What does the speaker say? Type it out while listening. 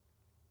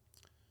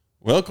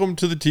Welcome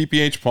to the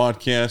TPH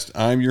Podcast.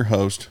 I'm your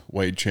host,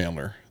 Wade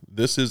Chandler.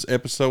 This is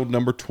episode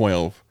number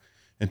 12,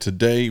 and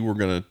today we're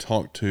going to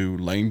talk to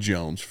Lane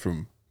Jones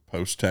from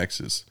Post,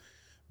 Texas.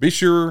 Be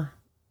sure,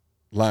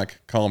 like,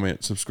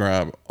 comment,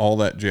 subscribe, all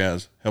that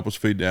jazz. Help us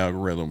feed the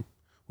algorithm.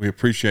 We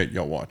appreciate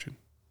y'all watching.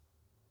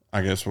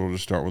 I guess we'll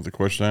just start with the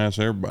question I ask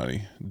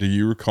everybody. Do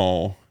you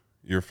recall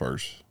your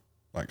first,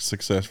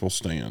 successful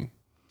stand?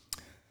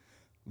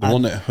 The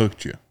one that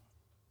hooked you?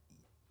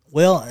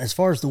 Well, as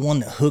far as the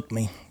one that hooked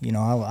me,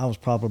 I was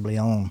probably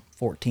on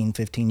 14,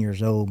 15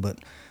 years old, but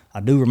I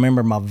do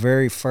remember my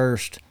very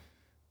first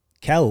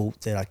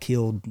coyote that I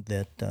killed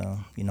that,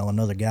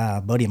 another guy,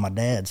 a buddy of my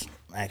dad's,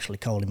 actually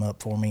called him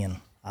up for me, and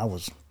I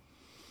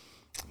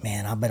may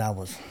have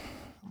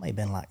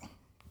been like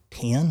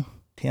 10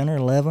 or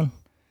 11,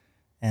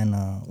 and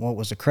what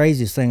was the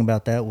craziest thing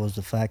about that was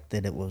the fact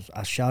that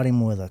I shot him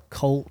with a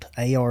Colt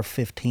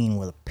AR-15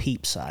 with a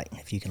peep sight,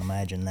 if you can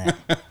imagine that.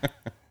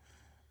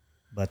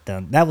 But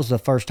that was the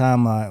first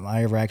time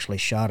I ever actually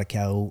shot a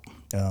coyote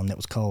that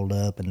was called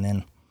up. And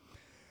then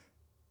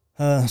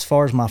as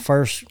far as my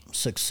first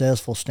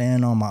successful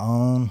stand on my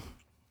own,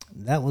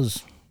 that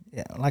was,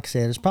 like I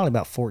said, it's probably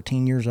about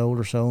 14 years old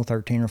or so,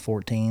 13 or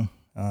 14.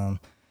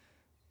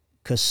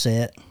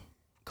 Cassette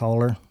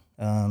caller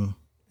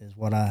is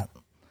what I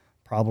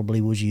probably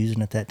was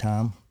using at that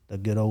time, the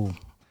good old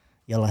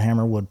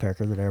yellowhammer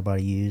woodpecker that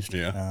everybody used.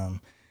 Yeah.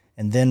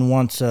 And then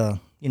once I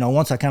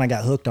kind of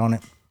got hooked on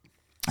it,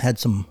 I had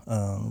some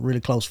really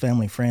close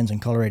family friends in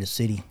Colorado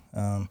City.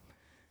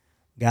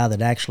 Guy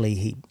that actually,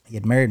 he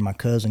had married my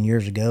cousin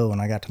years ago,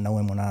 and I got to know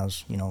him when I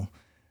was, 9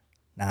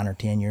 or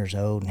 10 years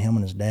old. And him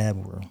and his dad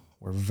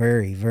were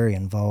very, very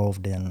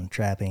involved in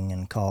trapping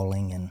and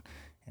calling. And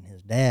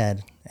his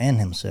dad and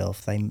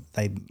himself, they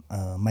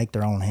make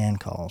their own hand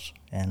calls.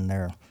 And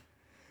they're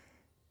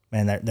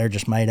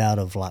just made out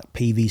of like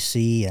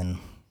PVC and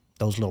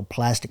those little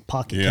plastic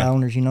pocket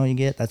calendars, you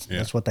get.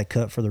 That's what they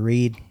cut for the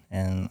reed.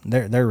 And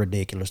they're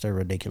ridiculous. They're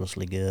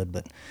ridiculously good.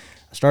 But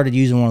I started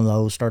using one of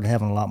those, started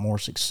having a lot more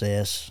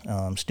success.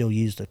 Still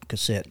used the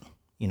cassette,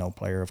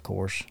 player, of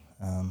course.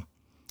 And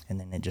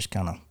then it just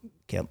kind of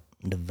kept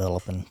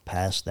developing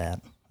past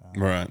that.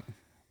 Right.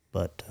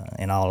 But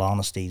in all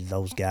honesty,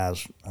 those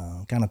guys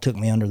kind of took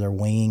me under their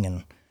wing.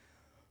 And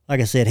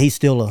like I said, he's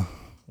still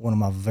one of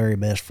my very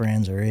best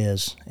friends there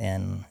is.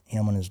 And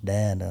him and his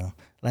dad,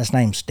 last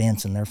name's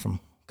Stinson. They're from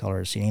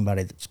Colorado City.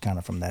 Anybody that's kind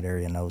of from that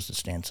area knows the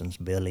Stinsons,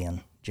 Billy and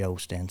Joe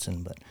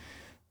Stinson, but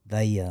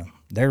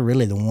they're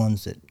really the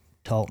ones that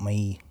taught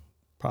me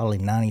probably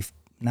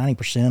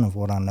 90% of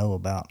what I know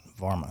about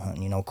varmint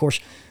hunting. Of course,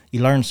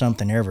 you learn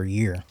something every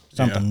year,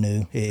 something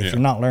new. If you're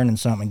not learning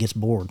something, it gets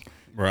bored.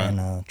 Right.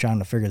 And trying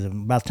to figure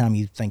by the time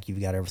you think you've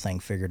got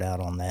everything figured out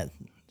on that,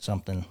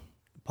 something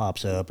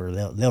pops up or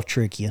they'll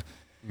trick you,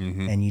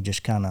 and you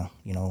just kind of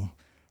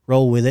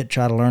roll with it,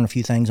 try to learn a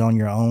few things on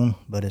your own.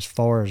 But as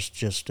far as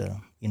just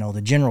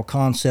the general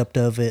concept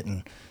of it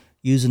and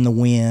using the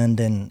wind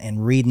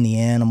and reading the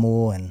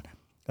animal and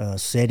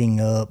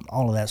setting up,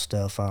 all of that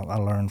stuff, I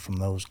learned from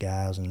those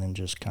guys, and then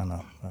just kind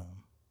of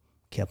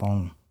kept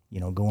on,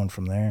 going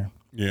from there.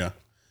 Yeah.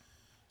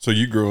 So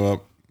you grew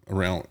up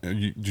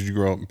did you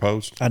grow up in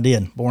Post? I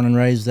did. Born and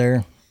raised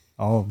there,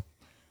 all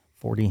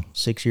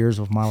 46 years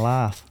of my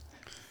life.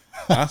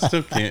 I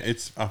still can't.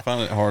 I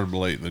find it hard to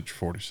believe that you're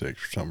 46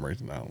 for some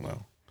reason. I don't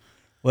know.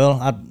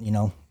 Well,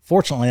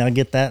 fortunately, I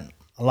get that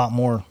a lot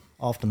more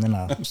often than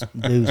I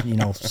do,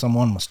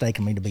 someone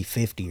mistaking me to be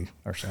 50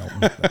 or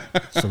something.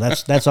 So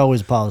that's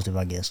always a positive,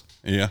 I guess.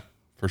 Yeah,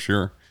 for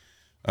sure.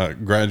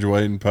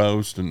 Graduated in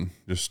Post and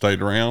just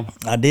stayed around?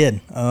 I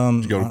did.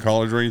 Did you go to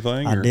college or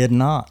anything? I did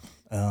not.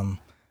 I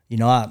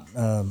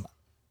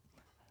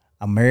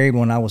married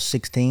when I was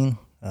 16.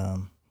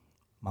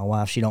 My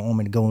wife, she don't want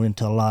me to go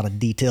into a lot of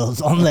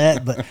details on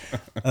that, but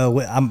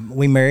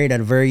we married at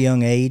a very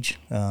young age,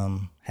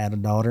 had a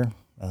daughter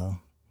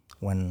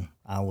when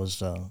I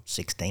was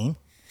 16.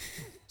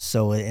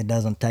 So it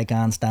doesn't take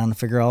Einstein to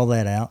figure all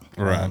that out.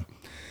 Right.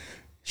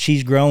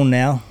 She's grown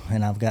now,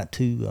 and I've got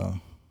two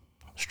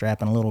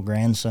strapping little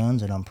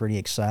grandsons that I'm pretty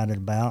excited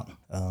about.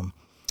 But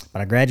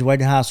I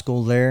graduated high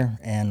school there,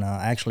 and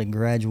I actually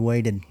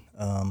graduated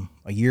a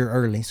year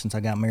early. Since I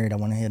got married, I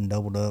went ahead and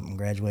doubled up and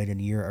graduated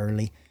a year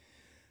early.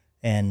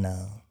 And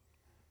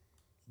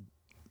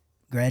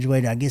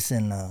graduated, I guess,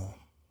 in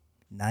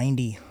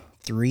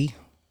 93.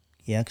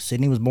 Yeah, 'cause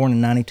Sydney was born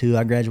in 92.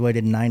 I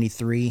graduated in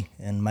 93,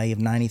 in May of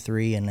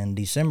 93. And in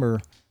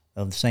December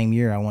of the same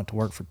year, I went to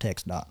work for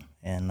TxDOT.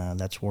 And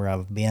that's where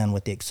I've been,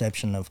 with the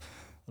exception of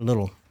a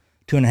little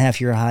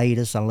 2.5-year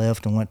hiatus. I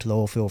left and went to the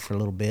oil field for a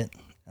little bit.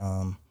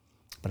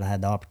 But I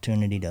had the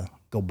opportunity to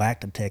go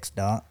back to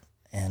TxDOT,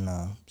 and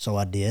so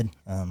I did.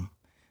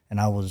 And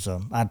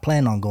I'd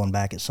planned on going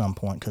back at some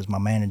point because my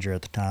manager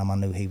at the time, I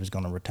knew he was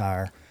going to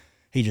retire.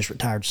 He just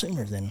retired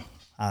sooner than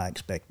I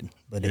expected,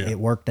 but it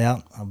worked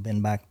out. I've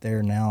been back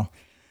there now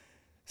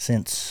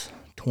since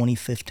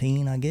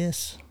 2015, I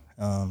guess.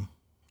 I'm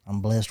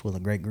blessed with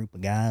a great group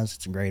of guys.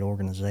 It's a great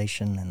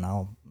organization, and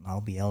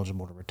I'll be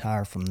eligible to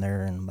retire from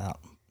there in about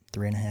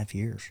 3.5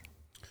 years.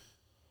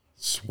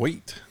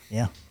 Sweet.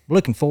 Yeah,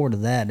 looking forward to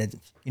that.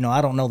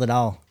 I don't know that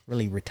I'll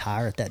really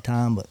retire at that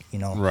time, but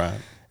Right.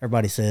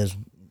 everybody says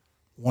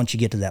once you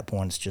get to that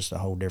point, it's just a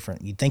whole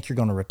different. You think you're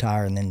going to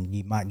retire, and then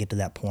you might get to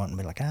that point and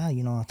be like, I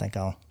think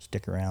I'll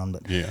stick around.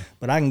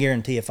 But I can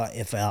guarantee if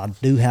I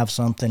do have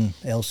something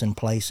else in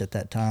place at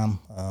that time,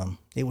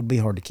 it would be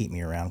hard to keep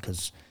me around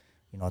because,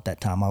 at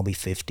that time I'll be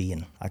 50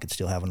 and I could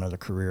still have another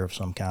career of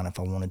some kind if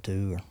I wanted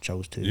to or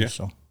chose to. Yeah.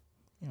 So,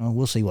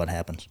 we'll see what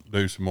happens.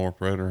 Do some more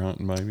predator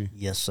hunting, maybe.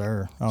 Yes,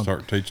 sir.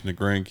 Start teaching the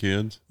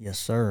grandkids. Yes,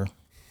 sir.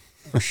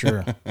 For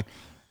sure.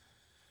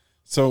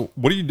 So,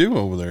 what do you do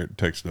over there at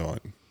Texas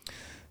Delight?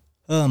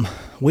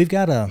 We've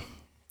got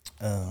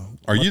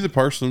Are you the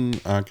person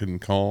I can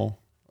call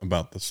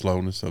about the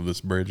slowness of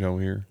this bridge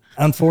over here?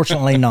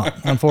 Unfortunately not.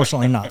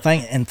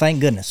 Thank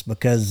goodness,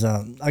 because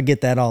I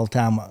get that all the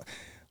time.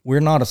 We're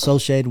not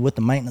associated with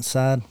the maintenance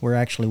side. We're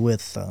actually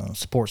with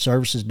Support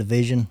Services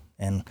Division,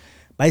 and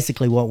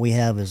basically what we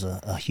have is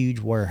a huge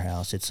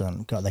warehouse. It's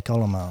they call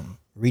them a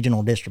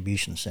regional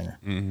distribution center.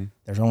 Mm-hmm.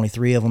 There's only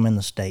 3 of them in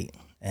the state,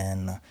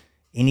 and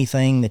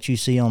anything that you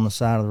see on the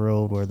side of the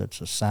road, whether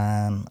it's a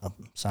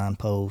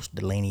signpost,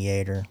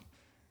 delineator,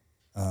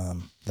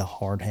 the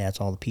hard hats,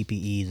 all the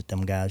PPE that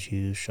them guys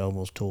use,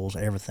 shovels, tools,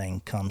 everything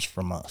comes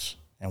from us.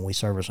 And we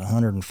service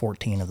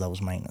 114 of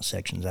those maintenance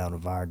sections out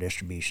of our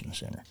distribution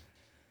center.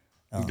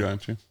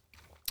 Gotcha.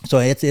 So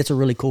it's a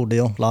really cool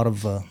deal. A lot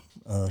of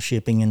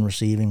shipping and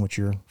receiving, which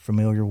you're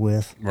familiar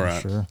with,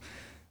 right? For sure.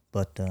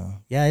 But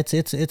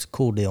it's a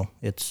cool deal.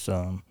 It's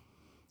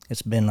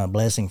been a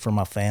blessing for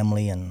my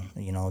family, and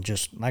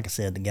just like I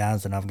said, the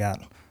guys that I've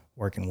got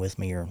working with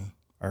me are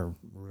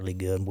really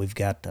good.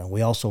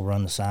 We also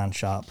run the sign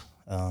shop.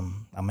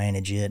 I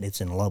manage it.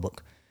 It's in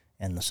Lubbock,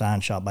 and the sign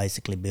shop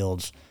basically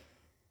builds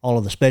all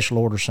of the special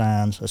order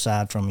signs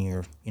aside from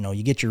your,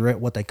 you get your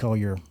what they call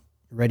your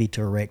ready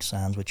to erect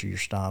signs, which are your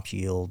stops,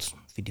 yields,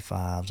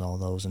 55s, all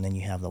those, and then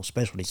you have those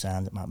specialty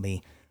signs that might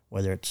be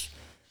whether it's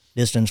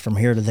distance from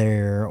here to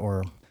there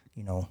or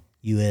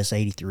US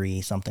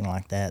 83, something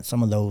like that.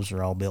 Some of those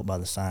are all built by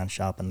the sign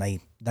shop, and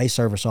they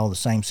service all the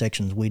same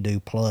sections we do,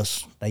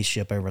 plus they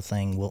ship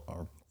everything,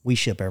 we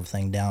ship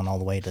everything down all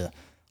the way to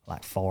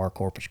like Far,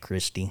 Corpus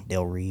Christi,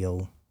 Del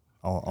Rio,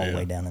 all the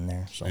way down in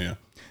there. So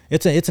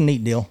it's a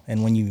neat deal,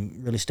 and when you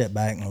really step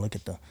back and look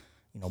at the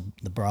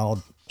the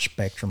broad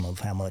spectrum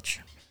of how much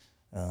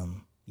how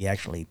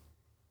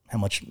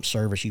much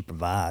service you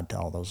provide to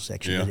all those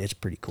sections, it's a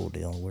pretty cool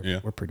deal.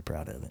 We're pretty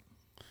proud of it.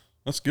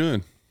 That's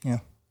good. Yeah.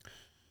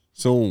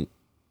 So,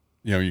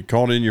 you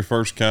caught in your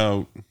first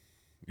coyote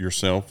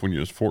yourself when you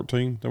was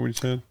 14, is that what you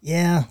said?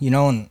 Yeah,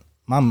 and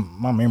my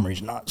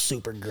memory's not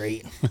super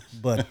great,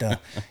 but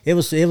it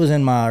was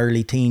in my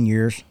early teen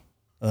years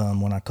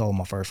when I called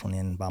my first one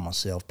in by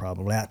myself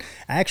probably.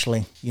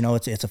 Actually,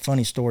 it's a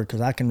funny story because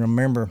I can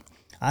remember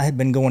I had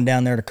been going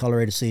down there to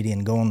Colorado City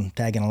and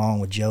tagging along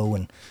with Joe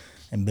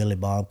and Billy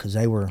Bob because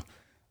they were,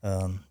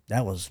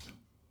 that was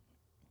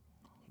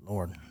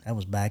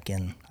back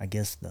in, I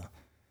guess, the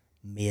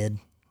mid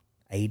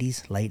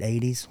 80s, late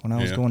 80s when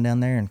I was going down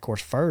there. And of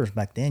course, furs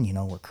back then,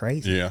 were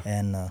crazy. Yeah.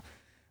 And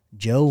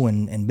Joe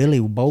and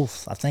Billy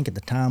both, I think at the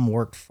time,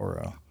 worked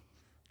for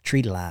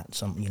Treat-A-Lite,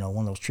 one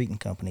of those treating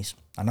companies.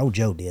 I know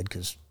Joe did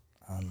because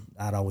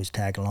I'd always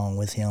tag along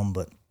with him,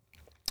 but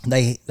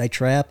they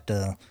trapped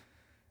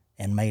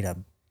and made a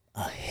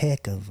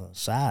heck of a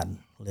side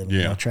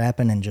living,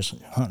 trapping and just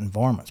hunting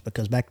varmints.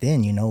 Because back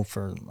then,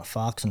 for a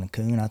fox and a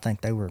coon, I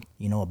think they were,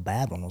 a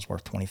bad one was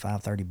worth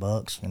 $25,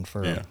 $30, and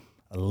for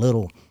a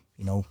little,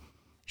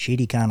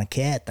 shitty kind of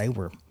cat, they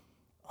were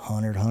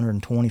 100,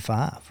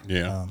 125.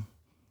 Yeah.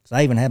 So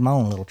I even had my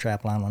own little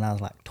trap line when I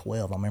was like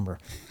 12. I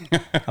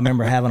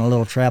remember having a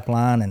little trap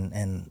line,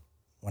 and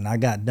when I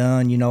got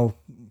done,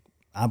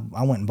 I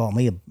went and bought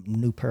me a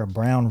new pair of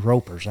brown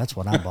ropers. That's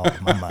what I bought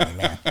with my money,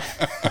 man.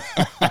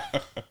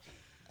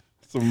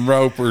 Some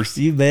ropers.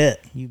 You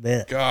bet.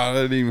 God,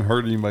 I didn't even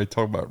heard anybody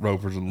talk about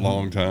ropers in a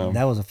long time.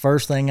 That was the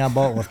first thing I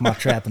bought with my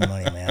trapping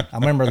money, man. I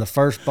remember the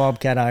first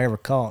bobcat I ever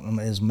caught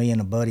was me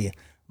and a buddy of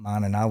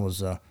mine, and I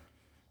was in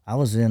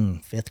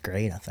 5th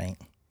grade, I think,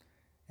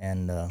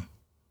 and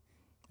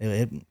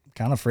it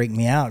kind of freaked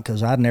me out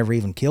because I'd never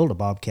even killed a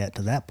bobcat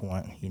to that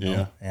point,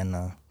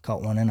 and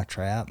caught one in a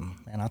trap,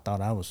 and I thought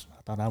I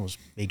was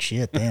big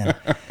shit then.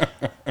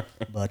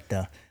 But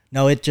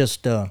no, it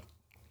just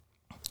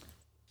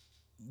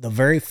the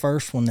very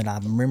first one that I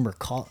remember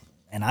caught,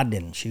 and I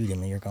didn't shoot him,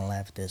 and you're gonna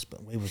laugh at this, but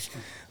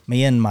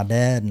me and my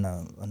dad and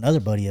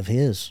another buddy of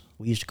his,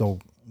 we used to go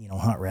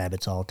hunt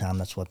rabbits all the time.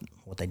 That's what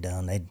they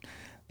done.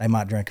 They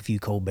might drink a few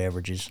cold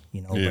beverages,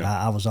 but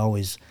I was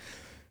always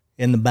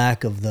in the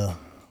back of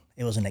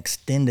it was an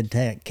extended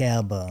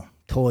cab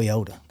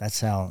Toyota. That's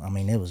how,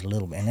 it was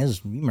little, and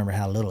you remember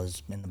how little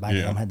is in the back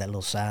of them, had that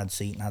little side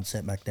seat, and I'd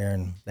sit back there,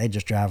 and they'd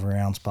just drive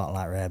around,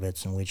 spotlight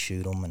rabbits, and we'd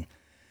shoot them. And I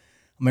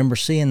remember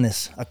seeing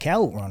a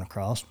coyote run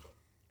across,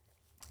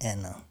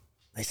 and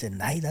they said,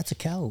 "Hey, that's a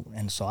coyote."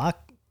 And so I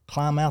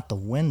climb out the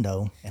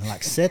window and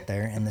sit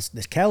there, and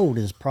this coyote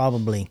is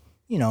probably,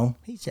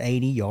 he's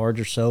 80 yards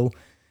or so.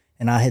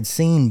 And I had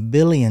seen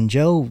Billy and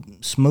Joe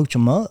smooch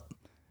him up,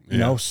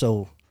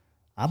 so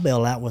I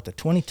bail out with the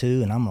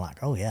 22, and I'm like,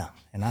 oh, yeah.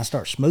 And I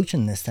start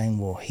smooching this thing.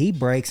 Well, he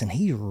breaks, and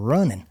he's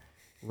running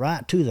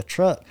right to the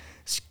truck.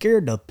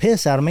 Scared the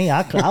piss out of me.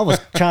 I was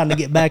trying to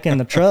get back in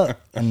the truck,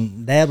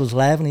 and Dad was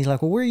laughing. He's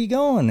like, well, where are you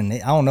going? And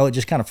I don't know, it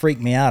just kind of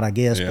freaked me out, I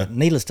guess. Yeah. But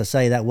needless to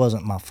say, that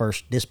wasn't my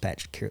first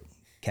dispatch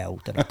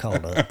coyote that I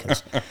called up,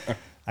 because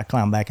I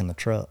climbed back in the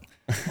truck.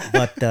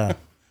 But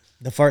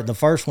the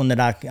first one that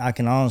I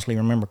can honestly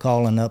remember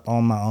calling up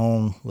on my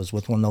own was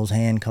with one of those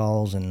hand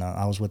calls, and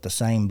I was with the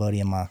same buddy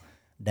of my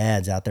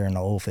dad's out there in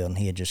the oil field, and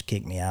he had just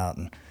kicked me out.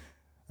 And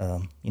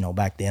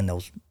back then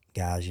those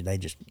guys, they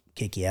just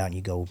kick you out and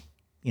you go,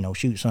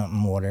 shoot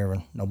something,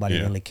 whatever. Nobody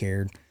really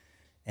cared.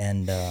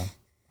 And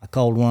I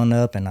called one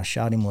up, and I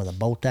shot him with a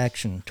bolt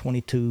action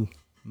 22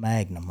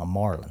 Magnum, a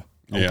Marlin,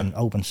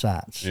 open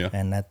sights. Yeah.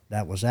 And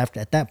that was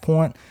after, at that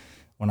point,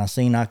 when I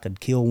seen I could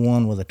kill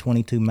one with a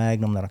 22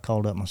 Magnum that I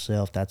called up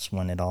myself, that's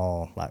when it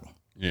all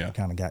kind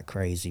of got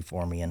crazy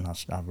for me, and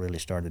I really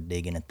started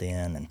digging it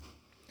then and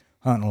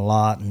hunting a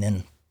lot, and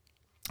then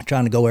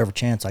trying to go every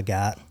chance I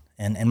got.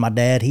 And my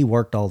dad, he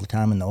worked all the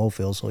time in the oil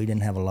field, so he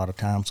didn't have a lot of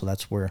time. So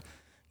that's where,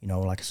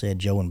 like I said,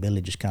 Joe and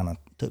Billy just kind of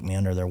took me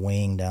under their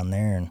wing down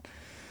there and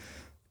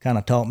kind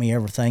of taught me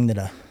everything that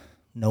I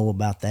know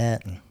about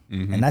that.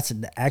 And that's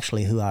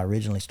actually who I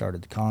originally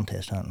started the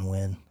contest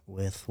hunting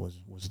with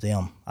was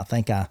them. I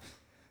think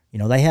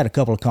they had a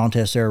couple of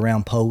contests there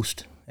around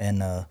Post,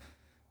 and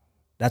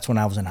that's when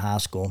I was in high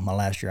school, my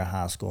last year of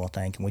high school, I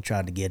think, and we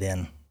tried to get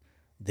in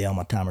them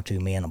a time or two,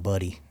 me and a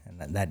buddy,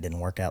 and that didn't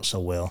work out so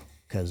well,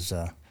 because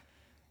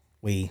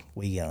we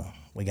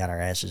got our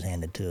asses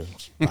handed to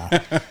us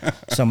by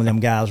some of them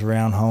guys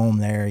around home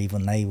there.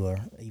 Even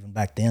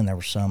back then, there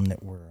were some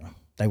that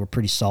were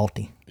pretty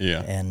salty.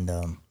 Yeah.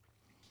 And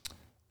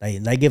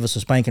they give us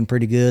a spanking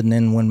pretty good. And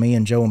then when me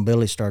and Joe and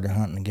Billy started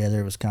hunting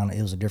together, it was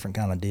a different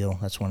kind of deal.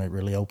 That's when it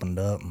really opened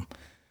up, and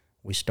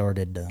we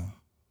started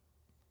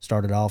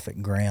off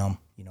at Graham,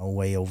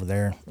 way over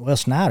there. Well,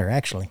 Snyder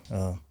actually.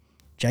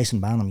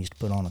 Jason Bynum used to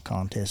put on a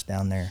contest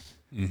down there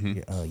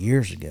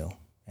years ago,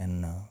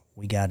 and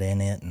we got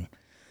in it and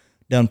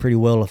done pretty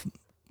well a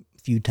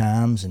few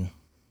times, and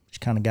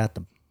just kind of got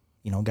the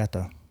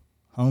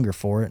hunger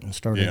for it and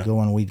started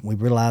going. We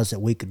realized that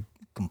we could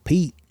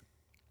compete,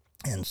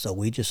 and so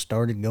we just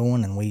started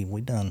going, and we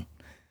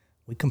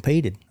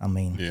competed. I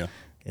mean,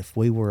 if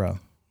we were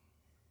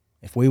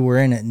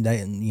in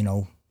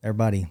it,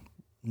 everybody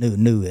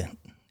knew it,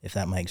 if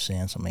that makes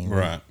sense. I mean,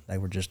 right. They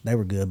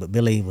were good, but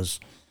Billy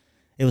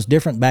it was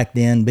different back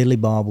then. Billy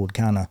Bob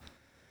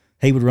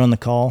he would run the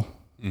call.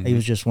 Mm-hmm. He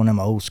was just one of them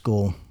old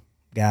school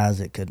guys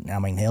that could,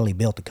 he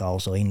built the call,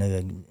 so he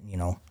knew,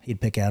 he'd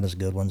pick out his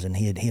good ones, and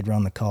he'd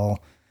run the call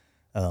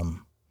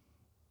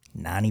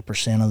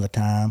 90% of the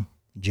time.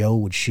 Joe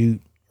would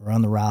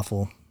run the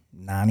rifle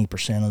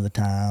 90% of the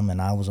time,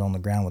 and I was on the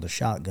ground with a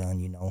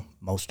shotgun,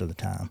 most of the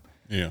time.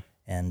 Yeah.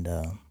 And,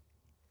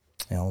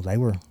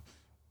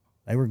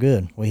 they were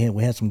good. We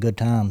had some good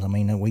times. I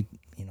mean,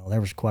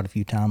 there was quite a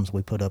few times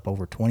we put up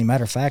over 20.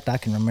 Matter of fact, I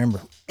can remember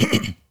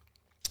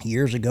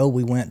years ago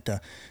we went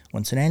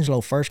when San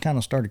Angelo first kind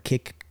of started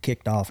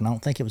kicked off, and I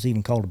don't think it was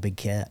even called a Big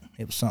Cat.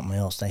 It was something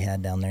else they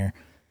had down there.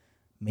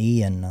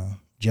 Me and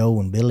Joe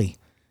and Billy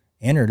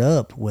entered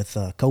up with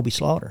Kobe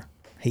Slaughter.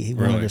 He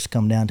wanted us to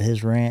come down to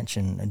his ranch,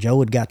 and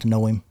Joe had got to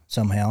know him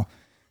somehow.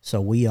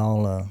 So we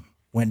all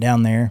went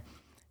down there,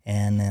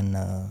 and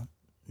then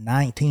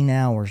 19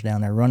 hours down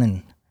there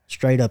running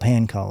straight up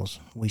hand calls.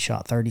 We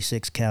shot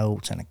 36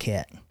 coyotes and a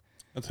cat.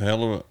 That's a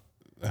hell of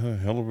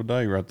a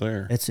day right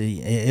there.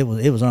 It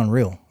was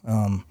unreal.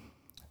 And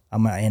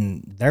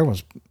there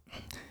was,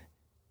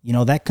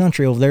 that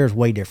country over there is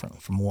way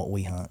different from what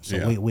we hunt.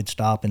 So we'd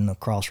stop in the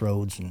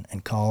crossroads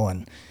and call,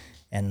 and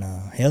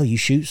hell, you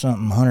shoot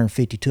something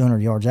 150, 200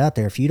 yards out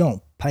there. If you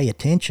don't pay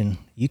attention,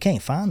 you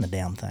can't find the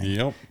damn thing.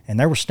 Yep. And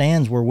there were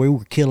stands where we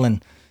were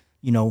killing,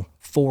 4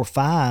 or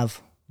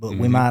 5, but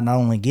we might not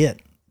only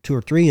get 2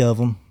 or 3 of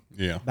them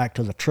back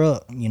to the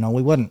truck.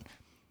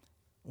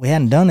 We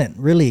hadn't done it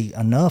really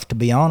enough, to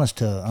be honest,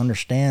 to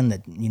understand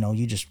that,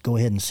 you just go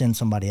ahead and send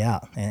somebody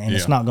out, and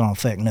it's not going to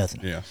affect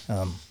nothing. Yeah.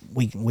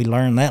 We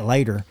learned that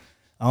later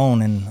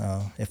on,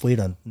 and if we'd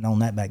have known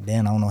that back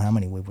then, I don't know how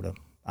many we would have.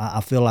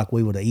 I feel like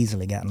we would have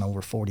easily gotten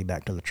over 40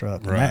 back to the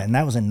truck. Right. And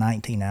that was in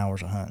 19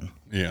 hours of hunting.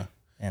 Yeah.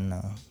 And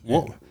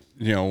what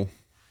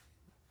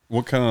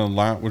kind of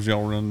light was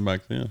y'all running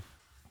back then?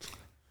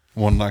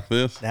 One like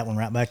this? That one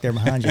right back there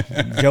behind you.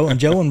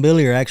 Joe and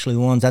Billy are actually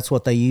the ones. That's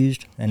what they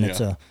used, and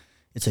it's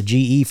a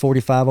GE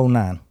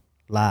 4509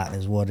 light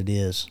is what it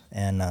is.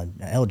 And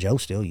Joe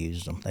still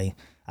uses them.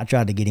 I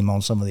tried to get him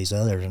on some of these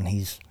others, and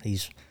he's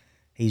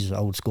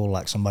old school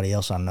like somebody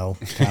else I know,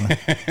 kind of.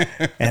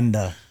 And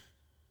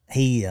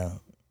he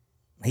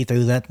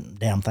threw that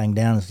damn thing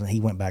down, and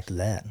he went back to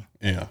that.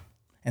 Yeah.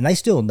 And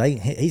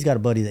he's got a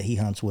buddy that he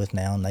hunts with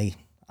now, and I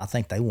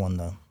think they won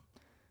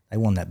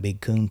that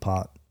big coon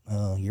pot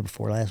year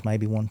before last,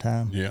 maybe one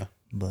time. Yeah.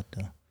 But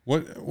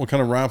What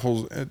kind of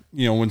rifles,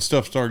 when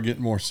stuff started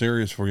getting more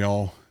serious for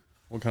y'all,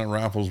 what kind of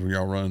rifles were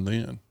y'all running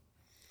then?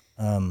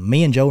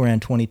 Me and Joe ran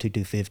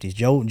 22-250s.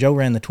 Joe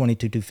ran the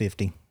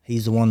 22-250.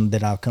 He's the one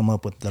that I've come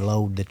up with the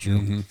load that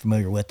you're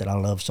familiar with that I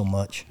love so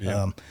much.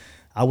 Yeah.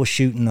 I was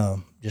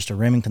shooting just a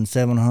Remington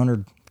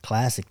 700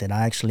 Classic that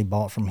I actually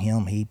bought from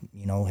him. He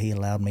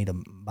allowed me to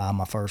buy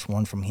my first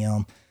one from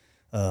him.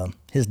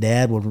 His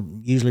dad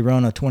would usually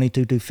run a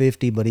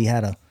 22-250, but he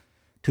had a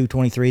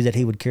 223 that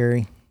he would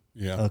carry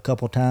a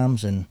couple of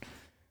times, and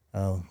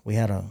we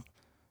had a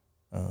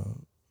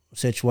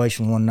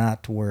situation one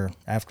night to where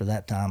after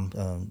that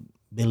time,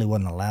 Billy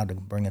wasn't allowed to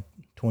bring a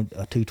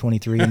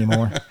 223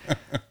 anymore.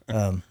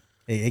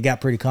 It got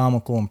pretty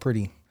comical and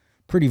pretty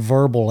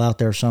verbal out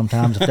there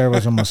sometimes if there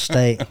was a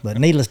mistake. But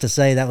needless to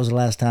say, that was the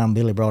last time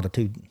Billy brought a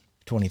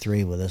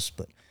 223 with us.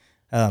 But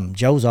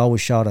Joe's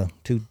always shot a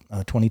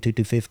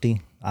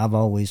 22-250. I've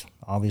always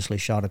obviously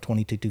shot a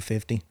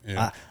 22-250.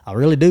 Yeah. I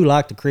really do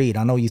like the Creed.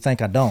 I know you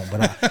think I don't,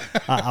 but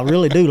I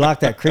really do like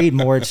that Creed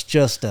more. It's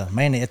just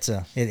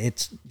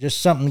it's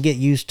just something to get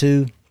used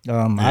to.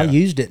 I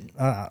used it.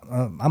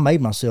 I made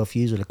myself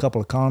use it a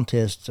couple of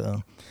contests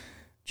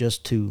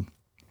just to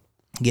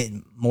get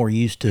more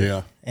used to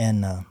it.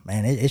 And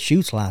man, it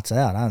shoots lights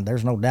out.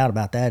 There's no doubt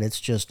about that.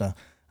 It's just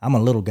I'm a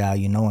little guy,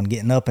 and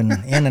getting up and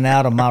in and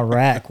out of my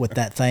rack with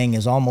that thing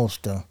is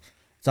almost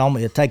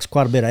it takes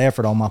quite a bit of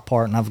effort on my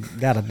part, and I've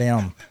got a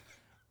damn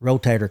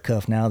rotator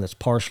cuff now that's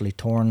partially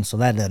torn, so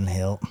that doesn't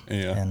help.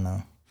 Yeah.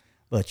 And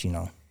but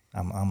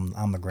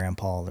I'm the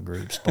grandpa of the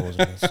group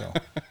supposedly. So.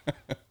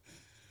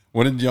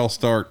 When did y'all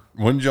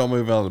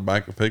move out of the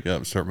back of pickup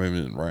and start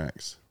moving in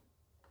racks?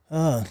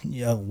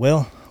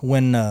 Well,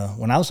 when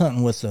I was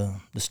hunting with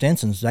the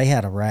Stinsons, they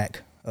had a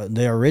rack.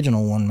 The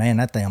original one, man,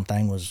 that damn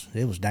thing was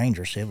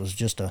dangerous. It was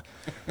just a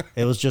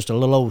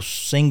little old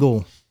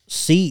single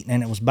seat,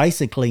 and it was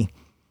basically,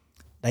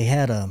 they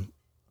had a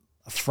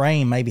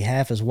frame maybe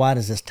half as wide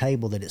as this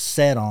table that it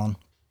sat on,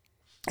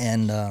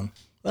 and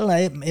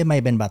it may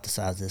have been about the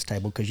size of this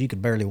table because you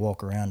could barely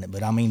walk around it,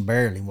 but I mean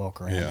barely walk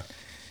around it.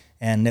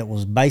 And it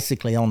was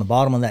basically on the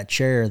bottom of that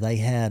chair, they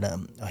had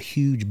a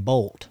huge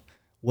bolt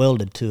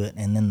welded to it,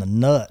 and then the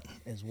nut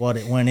is what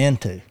it went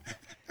into.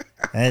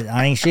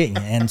 I ain't shitting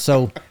you. And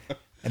so,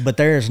 but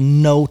there's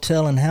no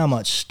telling how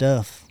much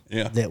stuff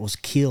that was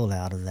killed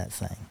out of that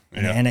thing.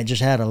 Yeah. And it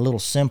just had a little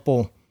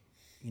simple,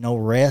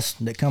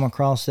 rest that come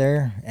across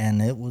there,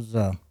 and it was,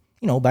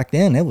 back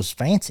then it was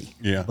fancy.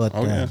 Yeah. But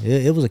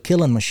it was a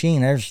killing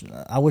machine.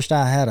 I wished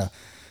I had a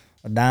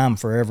dime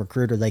for every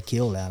critter they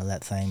killed out of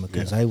that thing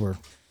because they were.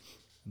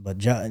 But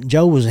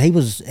Joe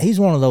he's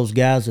one of those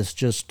guys that's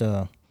just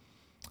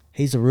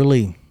he's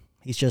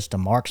just a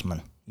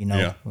marksman,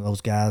 those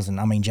guys. And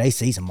I mean,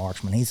 JC's a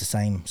marksman. He's the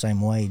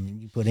same way.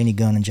 You put any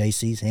gun in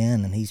JC's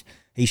hand and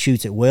he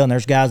shoots it well. And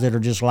there's guys that are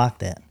just like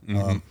that.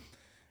 Mm-hmm.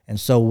 And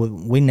so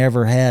we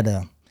never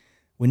had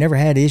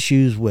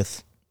issues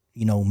with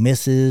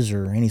misses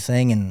or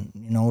anything. And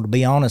to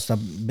be honest,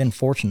 I've been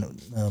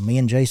fortunate. Me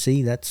and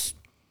JC, that's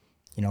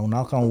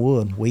knock on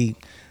wood,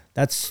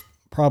 that's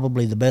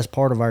probably the best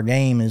part of our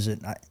game is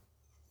that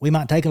we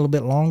might take a little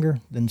bit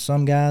longer than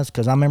some guys,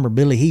 because I remember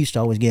Billy, he used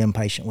to always get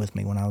impatient with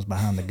me when I was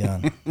behind the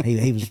gun.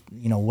 he was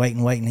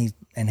waiting,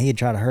 and he'd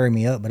try to hurry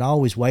me up, but I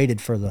always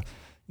waited for the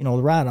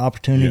right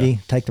opportunity,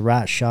 take the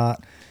right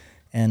shot,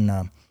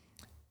 and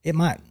it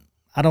might.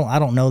 I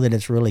don't know that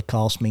it's really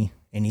cost me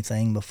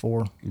anything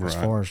before as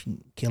far as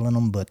killing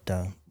them, but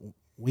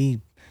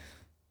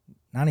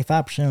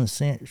 95%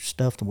 of the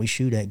stuff that we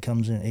shoot at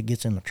it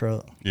gets in the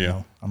truck.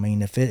 Yeah. I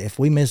mean, if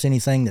we miss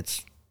anything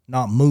that's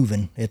not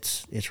moving,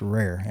 it's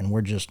rare, and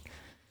we're just,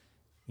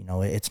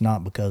 it's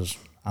not because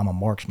I'm a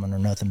marksman or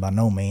nothing by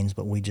no means,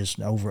 but we just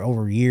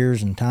over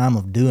years and time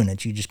of doing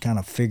it, you just kind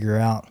of figure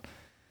out,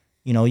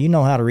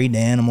 how to read the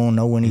animal and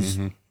know when he's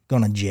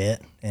gonna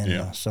jet,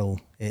 and so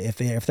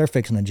if they're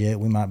fixing a jet,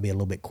 we might be a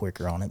little bit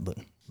quicker on it, but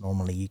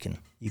normally you can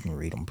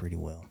read them pretty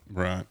well.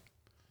 Right.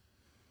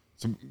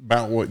 So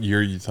about what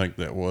year you think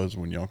that was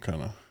when y'all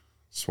kind of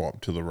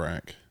swapped to the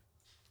rack?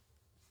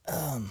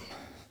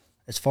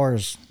 As far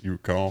as you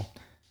recall,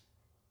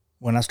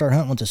 when I started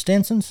hunting with the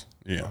Stinsons,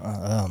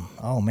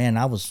 oh man,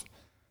 I was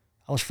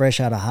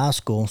fresh out of high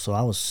school, so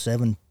I was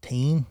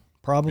 17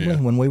 probably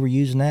when we were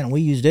using that, and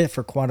we used it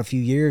for quite a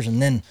few years,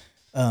 and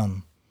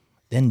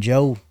then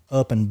Joe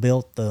up and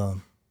built the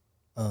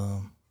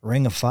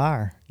Ring of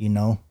Fire,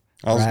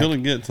 I was going to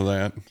get to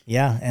that.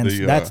 Yeah, and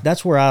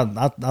that's where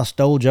I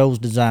stole Joe's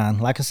design.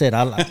 Like I said,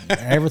 I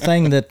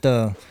everything that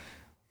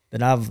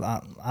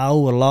I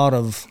owe a lot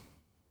of,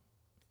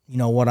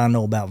 what I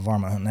know about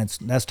varmint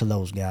hunting. That's to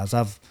those guys.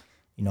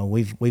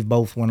 We've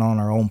both went on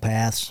our own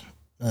paths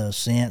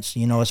since.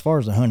 As far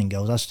as the hunting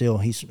goes,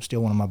 he's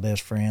still one of my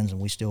best friends,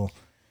 and we still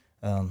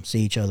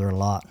see each other a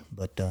lot.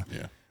 But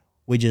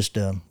we just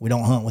we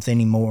don't hunt with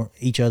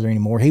each other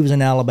anymore. He was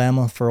in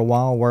Alabama for a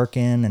while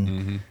working,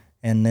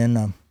 and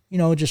then.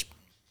 Just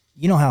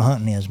how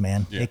hunting is,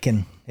 man. Yeah. It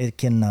can.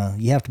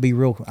 You have to be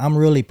real. I'm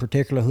really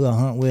particular who I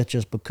hunt with,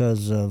 just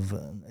because of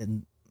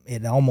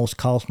it almost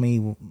cost me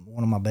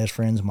one of my best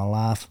friends in my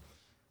life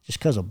just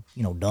because of,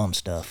 dumb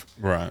stuff.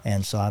 Right.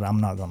 And so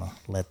I'm not going to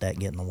let that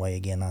get in the way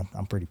again.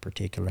 I'm pretty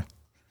particular.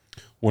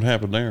 What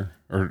happened there?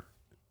 Or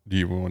do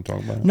you want to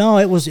talk about it? No,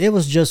 it was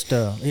just,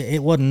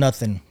 it wasn't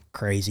nothing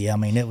crazy. I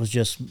mean, it was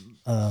just,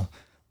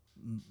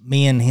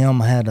 me and him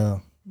had it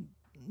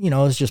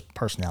was just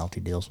personality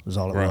deals is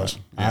all it was.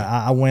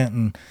 Yeah. I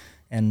went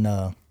and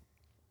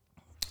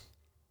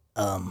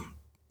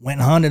went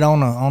and hunted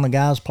on a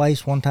guy's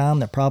place one time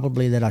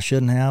that I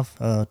shouldn't have,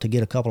 to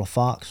get a couple of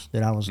fox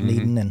that I was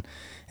needing.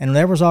 And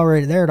I was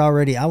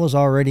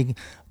already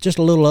just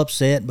a little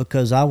upset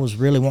because I was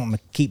really wanting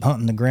to keep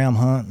hunting the Graham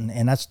hunt.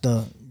 And that's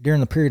during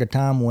the period of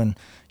time when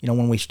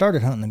we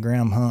started hunting the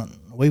Graham hunt,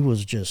 we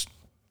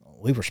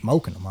were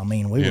smoking them. I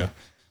mean,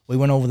 we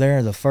went over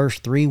there, the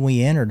first 3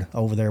 we entered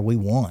over there, we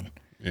won.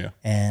 Yeah.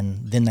 And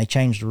then they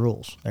changed the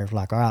rules. They're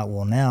like, all right,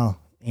 well, now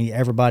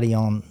everybody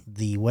on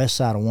the west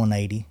side of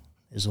 180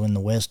 is in the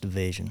West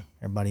Division.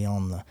 Everybody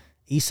on the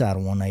east side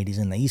of 180 is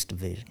in the East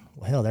Division.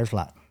 Well, hell, there's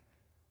like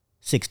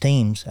 6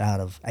 teams out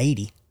of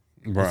 80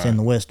 that's in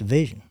the West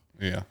Division.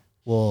 Yeah.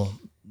 Well,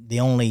 the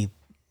only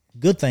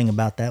good thing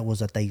about that was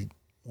that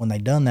when they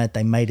done that,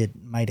 they made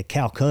a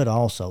Calcutta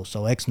also.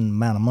 So X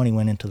amount of money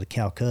went into the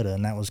Calcutta,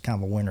 and that was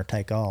kind of a winner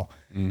take all.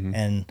 Mm-hmm.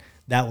 And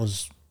that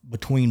was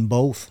between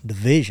both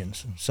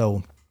divisions.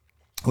 So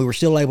we were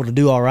still able to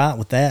do all right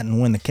with that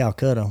and win the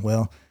Calcutta.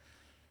 Well,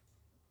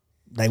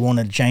 they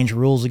wanted to change the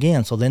rules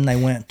again. So then they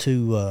went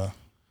to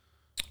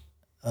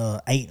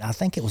 8. I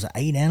think it was an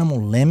 8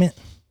 animal limit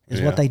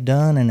is what they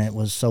done, and it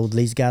was so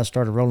these guys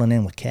started rolling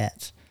in with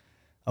cats.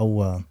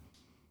 And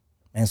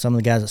some of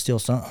the guys that still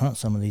hunt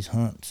some of these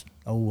hunts.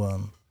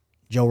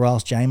 Joe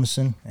Ross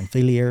Jameson and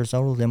Philly,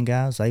 Arizona, them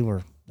guys, they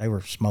were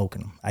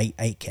smoking them.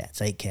 Eight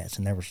cats,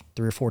 and there was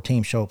 3 or 4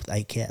 teams show up with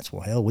 8 cats.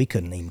 Well, hell, we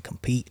couldn't even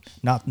compete,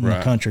 not in the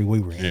country we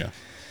were in. Yeah.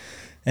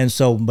 And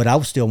so, but I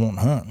was still wanting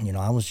to hunt.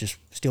 I was just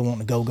still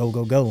wanting to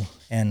go.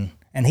 And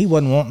he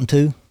wasn't wanting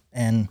to.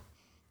 And,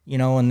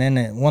 and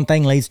then one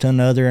thing leads to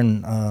another.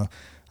 And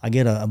I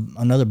get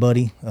another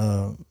buddy,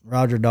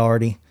 Roger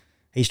Doherty.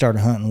 He started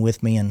hunting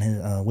with me,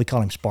 and we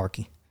call him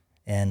Sparky.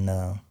 And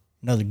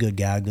another good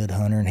guy, good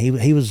hunter. And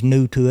he was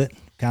new to it,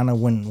 kind of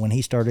when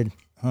he started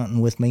hunting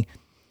with me.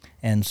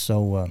 And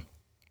so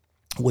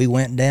we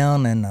went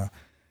down, and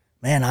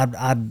man,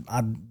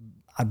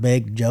 I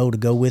begged Joe to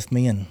go with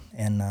me,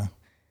 and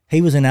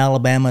he was in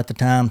Alabama at the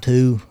time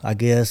too, I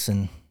guess,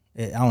 and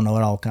I don't know,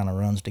 it all kind of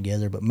runs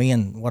together. But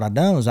what I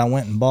done was I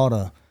went and bought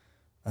a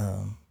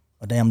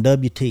damn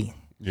WT.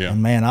 Yeah.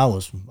 And man,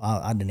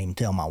 I didn't even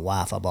tell my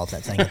wife I bought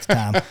that thing at the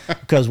time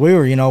because we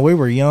were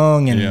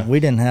young and we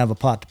didn't have a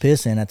pot to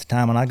piss in at the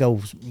time. And I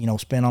go,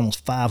 spend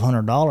almost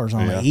 $500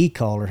 on an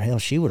e-collar. Hell,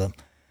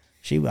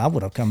 I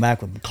would have come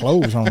back with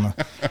clothes on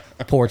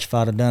the porch if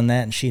I'd have done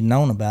that and she'd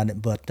known about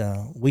it. But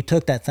we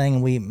took that thing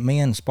and me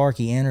and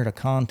Sparky entered a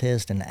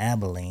contest in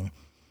Abilene,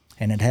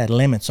 and it had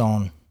limits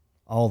on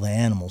all the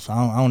animals.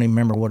 I don't even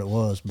remember what it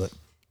was, but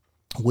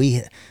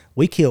we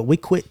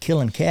quit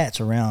killing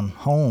cats around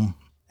home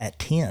at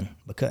 10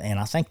 and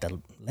I think the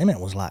limit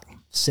was like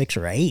 6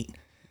 or 8.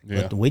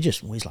 Yeah. But we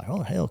was like,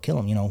 oh hell,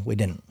 kill them. We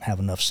didn't have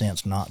enough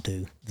sense not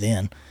to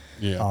then,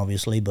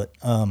 obviously. But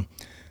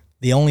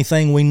the only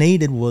thing we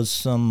needed was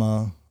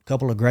some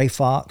couple of gray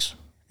fox,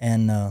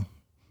 and I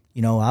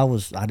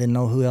didn't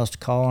know who else to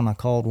call, and I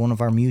called one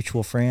of our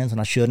mutual friends,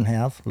 and I shouldn't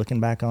have. Looking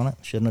back on it,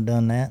 shouldn't have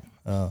done that,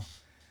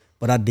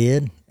 but I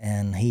did,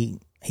 and he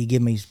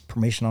gave me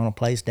permission on a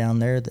place down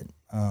there that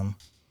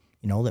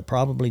that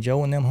probably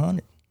Joe and them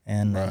hunted.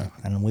 And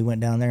and we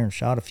went down there and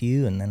shot a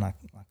few, and then I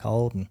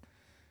called and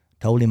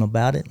told him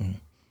about it,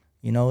 and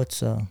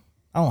it's I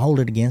don't hold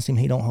it against him,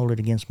 he don't hold it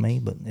against me,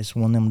 but it's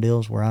one of them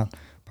deals where I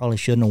probably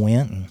shouldn't have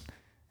went,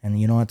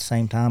 and at the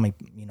same time he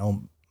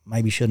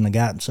maybe shouldn't have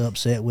gotten so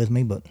upset with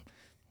me, but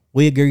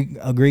we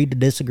agreed to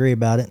disagree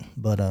about it.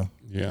 But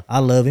I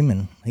love him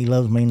and he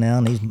loves me now,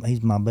 and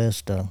he's my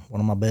best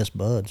one of my best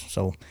buds.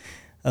 So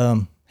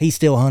he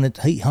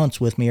hunts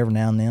with me every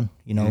now and then,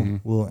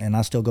 and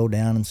I still go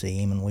down and see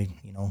him, and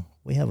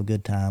we have a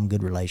good time,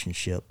 good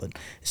relationship. But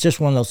it's just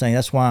one of those things.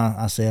 That's why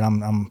I said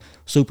I'm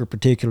super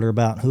particular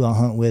about who I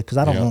hunt with, because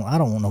I don't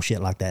want no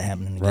shit like that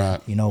happening again.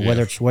 Right.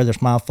 Whether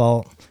it's my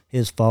fault,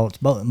 his fault,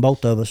 it's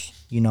both of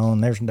us.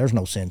 And there's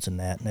no sense in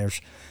that.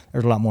 There's a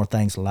lot more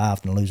things to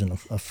life than losing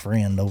a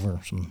friend over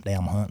some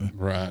damn hunting.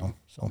 Right.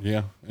 So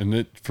yeah, and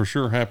it for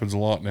sure happens a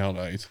lot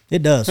nowadays.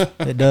 It does.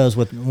 It does.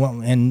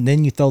 And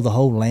then you throw the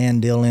whole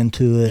land deal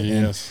into it.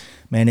 Yes.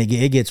 And, man,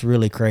 it gets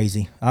really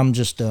crazy. I'm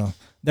just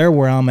there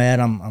where I'm at.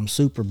 I'm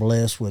super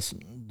blessed with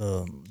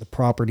the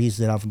properties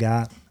that I've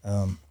got,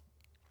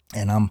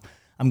 and I'm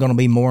going to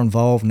be more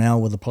involved now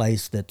with a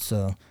place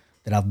that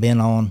I've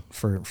been on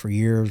for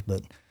years.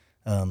 But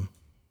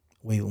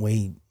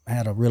we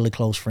had a really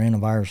close friend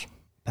of ours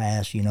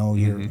pass,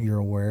 you're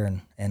aware,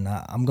 and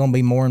I'm going to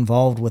be more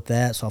involved with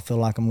that, so I feel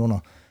like I'm going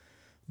to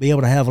be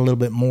able to have a little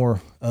bit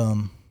more,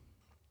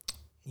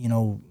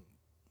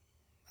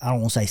 I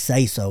don't want to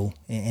say so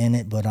in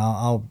it, but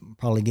I'll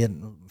probably get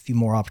a few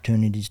more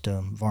opportunities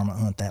to varmint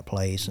hunt that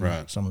place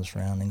and some of the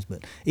surroundings.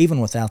 But even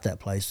without that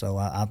place, so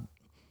I've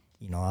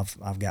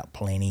got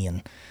plenty,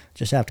 and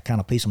just have to kind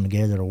of piece them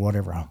together to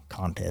whatever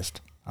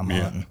contest I'm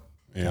hunting,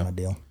 kind of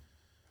deal.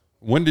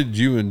 When did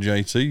you and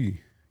JC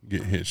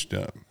get hitched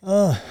up?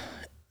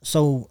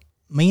 So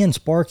me and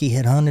Sparky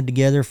had hunted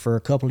together for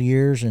a couple of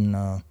years,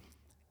 and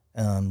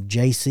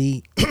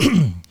JC,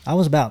 I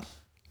want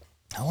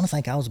to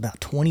think I was about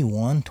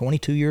 21,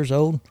 22 years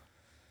old.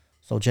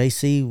 So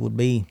JC would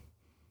be,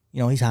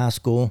 he's high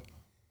school,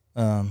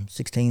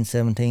 16,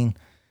 17.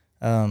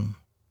 I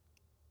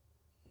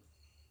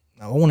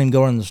won't even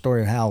go into the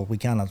story of how we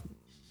kind of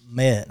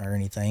met or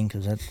anything,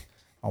 because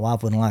my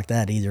wife wouldn't like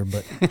that either.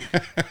 But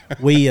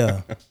we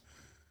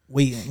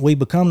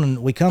come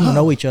to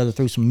know each other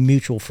through some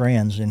mutual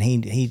friends, and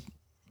he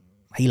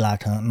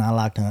liked hunting, I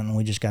liked hunting.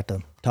 We just got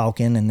to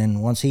talking, and then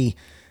once he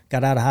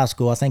got out of high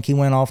school, I think he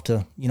went off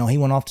to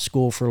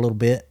school for a little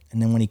bit,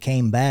 and then when he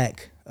came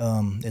back,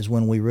 is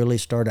when we really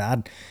started.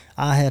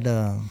 I had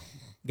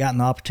gotten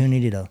the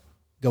opportunity to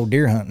go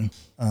deer hunting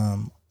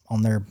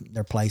on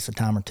their place a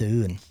time or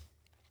two, and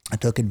I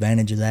took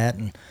advantage of that,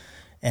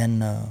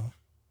 and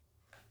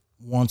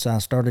once I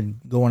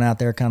started going out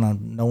there, kind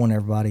of knowing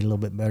everybody a little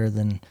bit better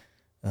than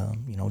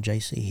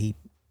JC, he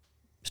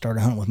started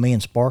hunting with me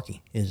and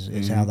Sparky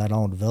is how that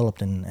all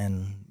developed,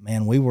 and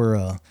man, we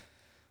were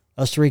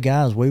us three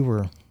guys, we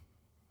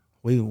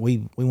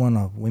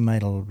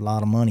made a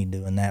lot of money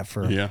doing that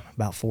for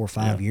about 4 or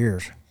 5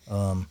 years.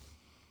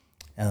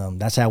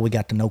 That's how we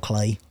got to know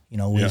Clay. We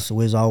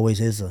was always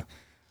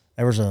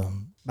there was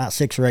about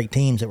 6 or 8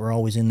 teams that were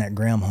always in that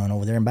Graham hunt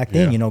over there. And back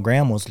then,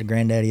 Graham was the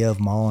granddaddy of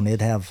them all, and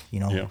it'd have,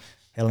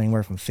 hell,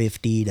 anywhere from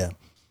 50 to,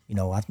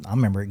 I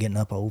remember it getting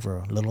up a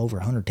little over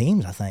 100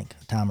 teams, I think,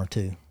 a time or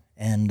two.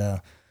 And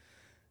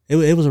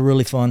it was a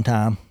really fun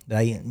time.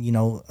 They,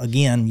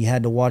 again, you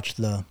had to watch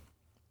the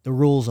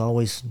rules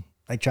always.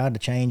 They tried to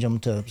change them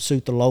to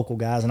suit the local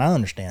guys, and I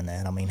understand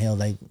that. I mean, hell,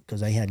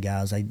 because they had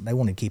guys, they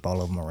wanted to keep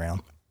all of them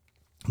around.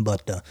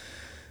 But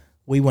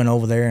we went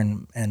over there,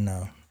 and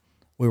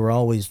we were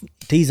always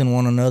teasing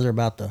one another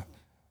about the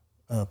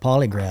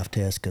polygraph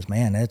test, because,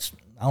 man, I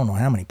don't know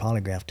how many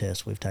polygraph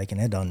tests we've taken.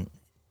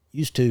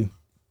 Used to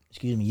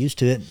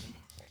it.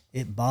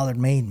 It bothered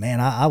me,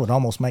 man. I would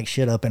almost make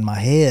shit up in my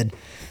head,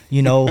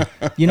 you know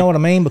what I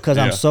mean? Because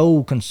I'm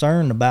so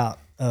concerned about,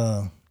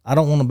 I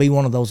don't want to be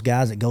one of those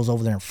guys that goes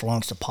over there and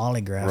flunks a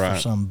polygraph or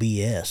some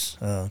BS.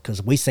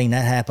 Because we seen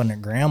that happen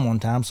at Graham one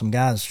time. Some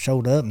guys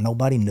showed up and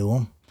nobody knew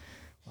them.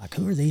 Like,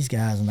 who are these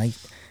guys? And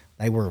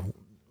they were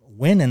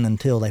winning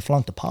until they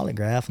flunked the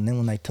polygraph, and then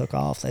when they took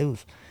off, they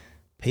was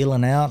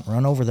peeling out,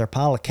 run over their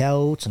pile of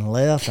coats and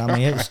left. I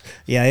mean,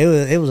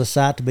 it was a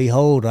sight to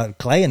behold.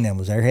 Clay and them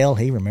was there. Hell,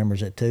 he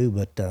remembers it too.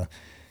 But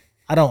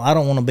I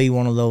don't want to be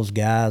one of those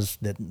guys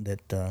that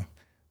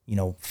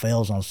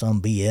fails on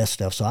some BS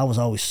stuff. So I was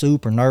always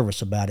super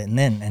nervous about it.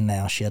 And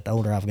now, shit, the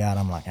older I've got,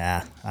 I'm like,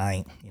 I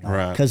ain't,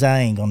 because I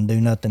ain't gonna do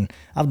nothing.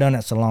 I've done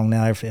it so long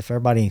now. If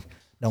everybody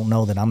don't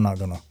know that I'm not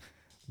gonna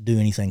do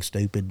anything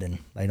stupid, then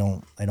they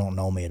don't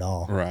know me at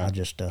all. Right. I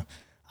just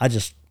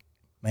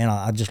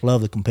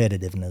love the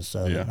competitiveness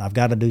of it. I've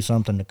got to do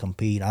something to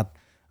compete. I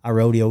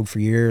rodeoed for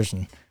years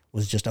and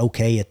was just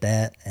okay at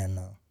that. And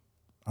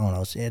I don't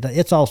know.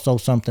 It's also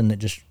something that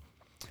just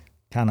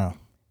kind of,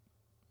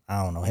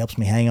 I don't know, helps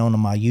me hang on to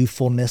my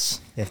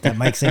youthfulness, if that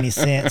makes any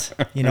sense.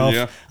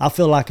 I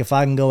feel like if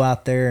I can go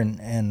out there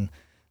and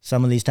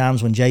some of these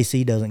times when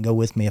JC doesn't go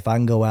with me, if I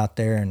can go out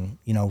there and,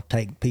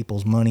 take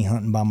people's money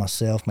hunting by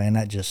myself, man,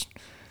 that just,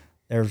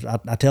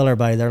 I tell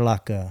everybody, they're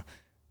like,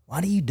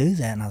 why do you do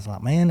that? And I was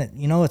like, man,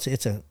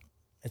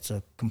 it's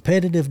a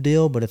competitive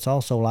deal, but it's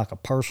also like a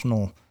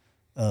personal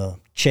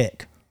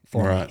check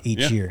for me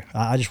each year.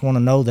 I just want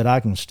to know that I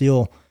can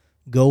still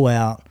go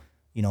out,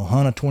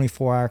 hunt a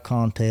 24-hour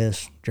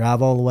contest,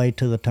 drive all the way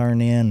to the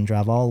turn-in, and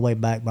drive all the way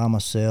back by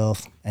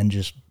myself, and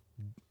just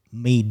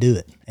me do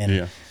it.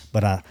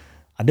 But I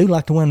do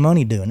like to win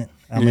money doing it.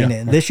 I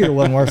mean, this year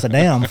wasn't worth a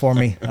damn for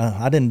me.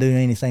 I didn't do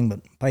anything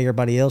but pay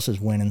everybody else's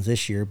winnings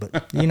this year. But,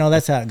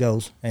 that's how it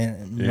goes.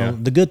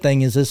 And, the good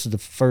thing is this is the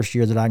first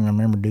year that I can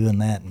remember doing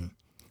that in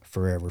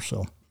forever.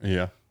 So,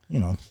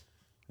 No,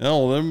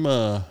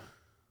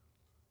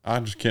 I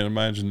just can't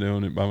imagine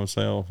doing it by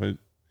myself.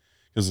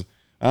 Because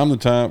I'm the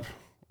type,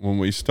 when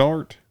we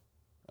start,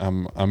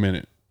 I'm in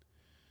it.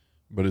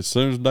 But as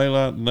soon as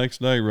daylight the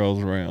next day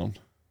rolls around,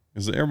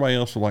 because everybody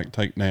else will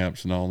take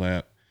naps and all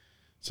that.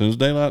 As soon as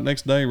daylight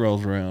next day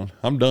rolls around,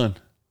 I'm done.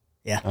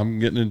 Yeah. I'm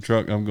getting in the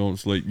truck. I'm going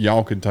to sleep.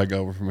 Y'all can take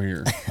over from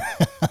here.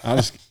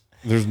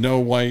 There's no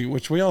way,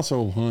 which we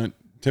also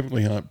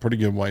typically hunt pretty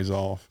good ways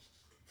off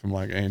from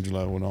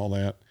Angelo and all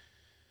that.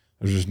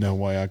 There's just no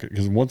way I could,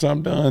 because once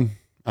I'm done,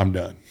 I'm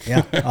done.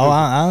 Yeah. Oh,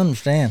 I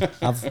understand.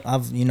 I've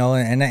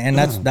and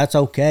that's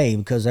okay,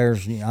 because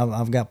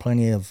I've got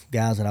plenty of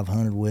guys that I've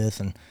hunted with,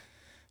 and,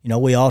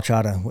 we all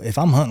try to, if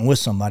I'm hunting with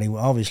somebody,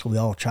 obviously we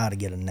all try to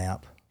get a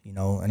nap.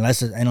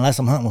 unless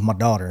I'm hunting with my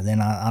daughter,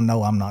 then I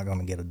know I'm not going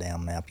to get a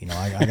damn nap.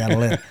 I got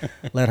to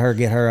let her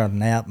get her a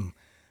nap.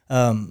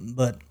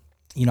 But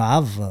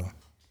I've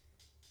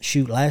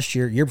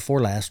year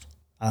before last,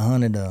 I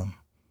hunted a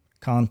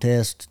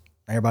contest.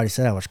 Everybody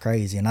said I was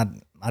crazy, and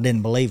I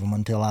didn't believe them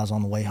until I was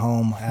on the way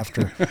home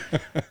after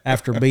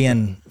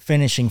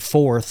finishing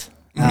fourth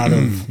out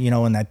of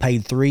and they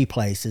paid 3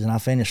 places, and I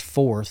finished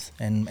fourth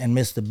and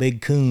missed the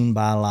big coon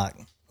by like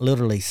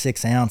literally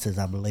 6 ounces,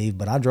 I believe.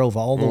 But I drove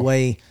all the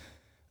way,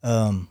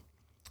 I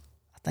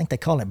think they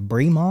call it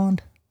Bremond,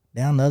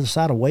 down the other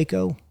side of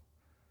Waco.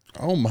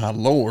 Oh my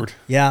Lord!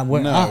 Yeah,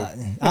 well, no.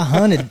 I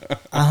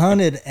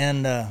hunted,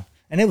 and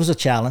it was a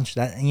challenge.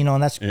 That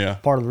and that's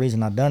part of the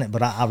reason I done it.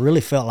 But I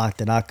really felt like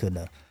that I could.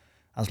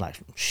 I was like,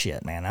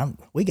 shit, man,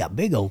 we got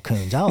big old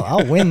coons.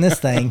 I'll win this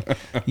thing,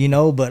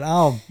 But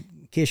I'll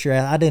kiss your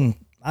ass.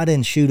 I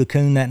didn't shoot a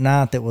coon that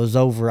night that was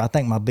over. I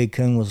think my big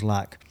coon was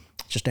like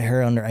just a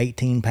hair under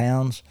 18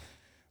 pounds.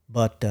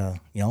 But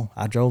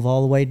I drove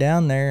all the way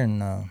down there,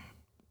 and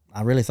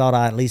I really thought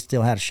I at least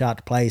still had a shot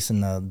to place,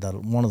 and the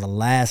one of the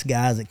last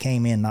guys that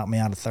came in knocked me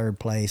out of third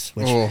place,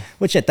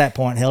 which at that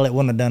point, hell, it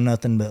wouldn't have done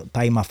nothing but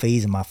pay my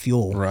fees and my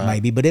fuel,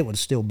 maybe, but it would have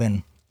still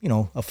been,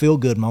 a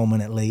feel-good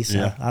moment at least.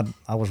 Yeah.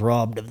 I was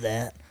robbed of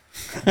that.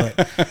 But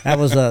that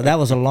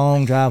was a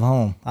long drive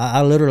home.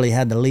 I literally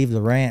had to leave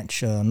the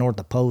ranch north of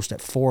the post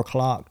at 4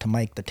 o'clock to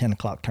make the 10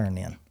 o'clock turn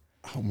in.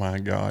 Oh my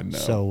God, no.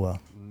 So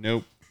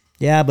nope.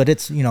 Yeah, but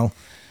it's I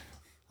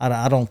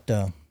don't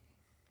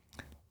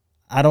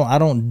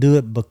do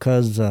it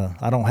because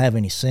I don't have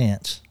any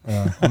sense.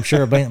 I'm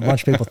sure a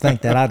bunch of people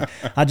think that.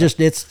 I just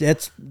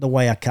it's the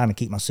way I kind of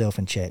keep myself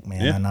in check,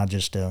 man. Yeah. And I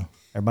just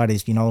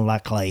everybody's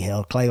like Clay.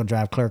 Hell, Clay will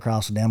drive clear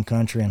across the damn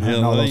country and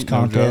hunt all those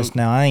contests.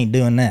 Now I ain't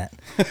doing that,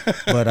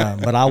 but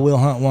I will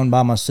hunt one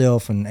by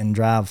myself and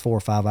drive 4 or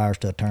 5 hours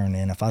to a turn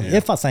in if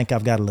I think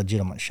I've got a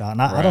legitimate shot.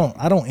 And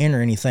I don't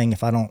enter anything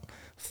if I don't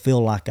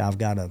feel like I've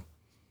got a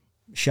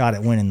shot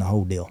at winning the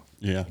whole deal.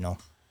 Yeah.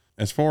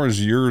 As far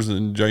as yours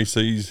and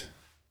JC's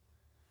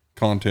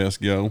contests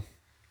go,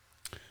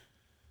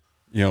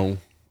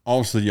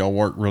 obviously y'all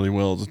work really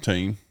well as a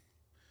team.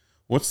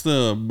 What's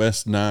the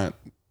best night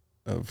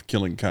of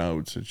killing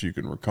coyotes that you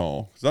can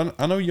recall? Because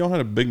I know y'all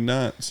had a big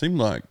night. It seemed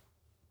like.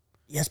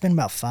 Yeah, it's been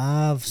about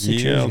 5-6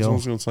 years ago. I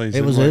was going to say.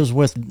 It was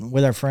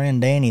with our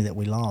friend Danny that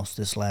we lost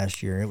this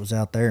last year. It was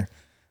out there.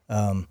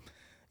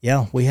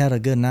 Yeah, we had a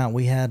good night.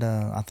 We had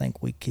I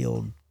think we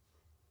killed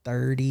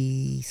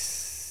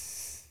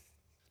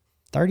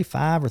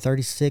 35 or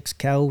 36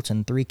 coyotes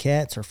and 3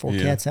 cats or 4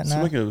 cats that night.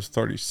 I think it was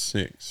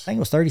 36. I think it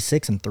was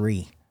 36 and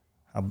 3.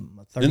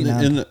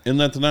 39. In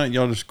that tonight,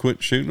 y'all just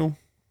quit shooting them?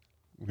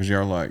 Because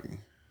y'all like...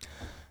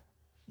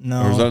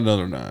 No. Or was that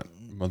another night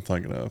I'm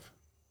thinking of?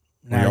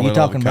 No, you're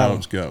talking about...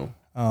 Coyotes go.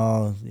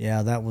 Oh,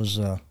 yeah, that was...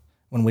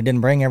 when we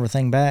didn't bring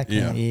everything back?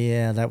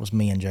 Yeah. That was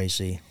me and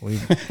JC.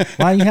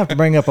 Why do you have to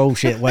bring up old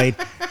shit, Wade?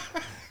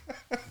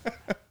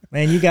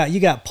 Man, you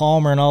got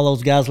Palmer and all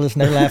those guys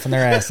listening. They're laughing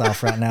their ass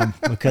off right now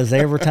because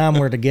every time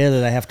we're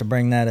together, they have to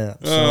bring that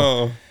up.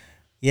 So,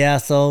 yeah,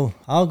 so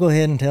I'll go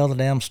ahead and tell the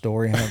damn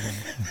story. A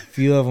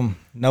few of them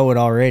know it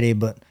already,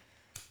 but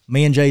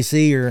me and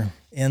JC are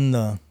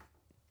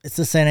it's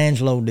the San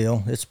Angelo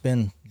deal. It's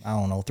been, I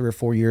don't know, 3 or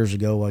 4 years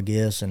ago, I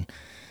guess. And,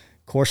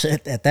 of course,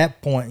 at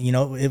that point,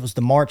 it was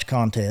the March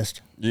contest.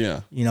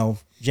 Yeah.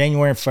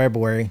 January and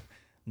February,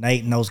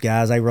 Nate and those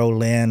guys, they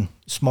roll in,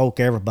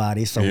 smoke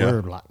everybody. So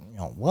we're like,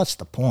 what's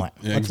the point?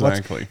 Yeah,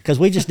 exactly. Because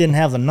we just didn't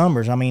have the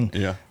numbers. I mean,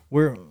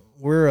 we're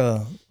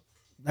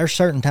there's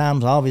certain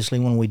times, obviously,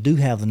 when we do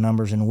have the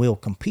numbers and we'll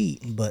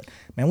compete. But,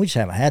 man, we just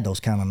haven't had those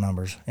kind of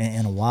numbers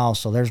in a while,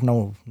 so there's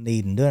no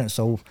need in doing it.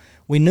 So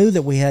we knew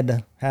that we had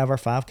to have our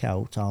 5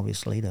 coyotes,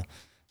 obviously, to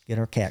get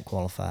our cat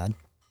qualified.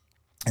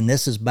 And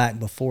this is back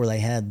before they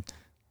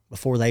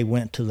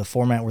went to the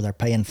format where they're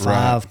paying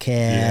 5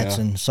 cats.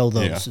 Yeah. And so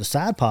the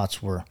side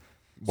pots were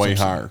way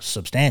higher.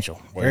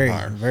 Substantial. Way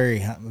higher.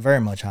 Very, very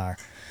much higher.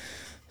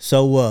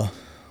 So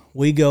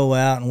we go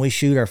out and we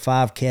shoot our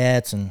 5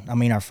 cats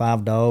our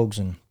 5 dogs,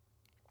 and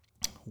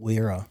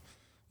we're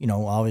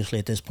obviously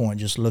at this point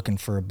just looking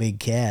for a big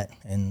cat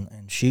and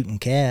shooting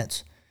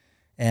cats.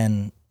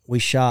 And we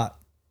shot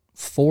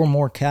 4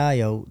 more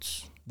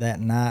coyotes that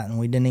night, and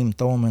we didn't even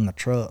throw them in the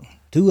truck.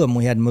 2 of them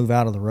we had to move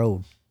out of the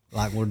road.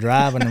 Like, we're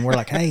driving and we're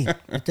like, hey,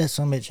 get that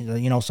some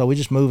bitch, so we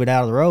just move it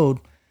out of the road.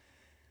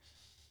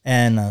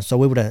 And so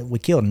we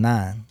killed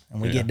 9,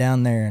 and we get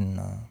down there,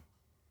 and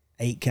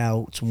 8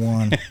 coyotes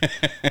won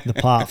the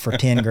pot for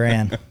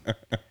 $10,000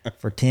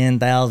 for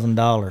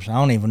 $10,000. I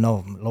don't even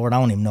know, Lord, I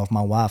don't even know if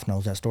my wife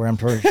knows that story. I'm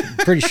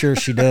pretty sure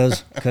she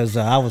does, because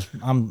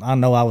I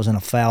know I was in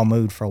a foul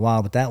mood for a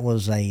while, but that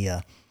was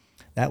a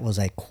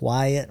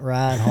quiet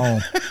ride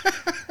home.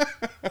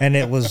 And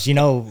it was,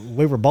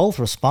 we were both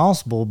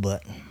responsible,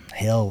 but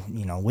hell,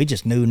 we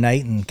just knew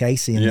Nate and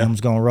Casey and them was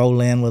going to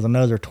roll in with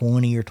another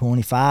 20 or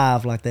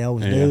 25 like they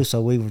always do.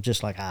 So we were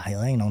just like,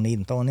 hell, ain't no need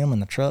in throwing them in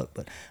the truck.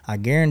 But I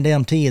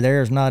guarantee you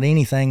there's not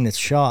anything that's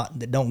shot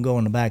that don't go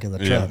in the back of the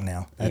truck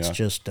now. That's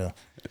just...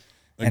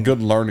 A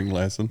good learning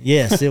lesson.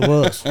 Yes, it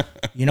was.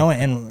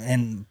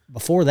 And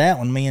before that,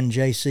 when me and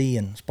JC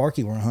and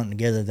Sparky were hunting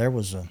together, there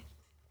was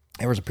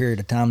a period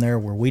of time there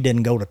where we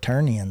didn't go to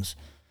turn-ins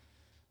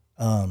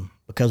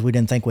because we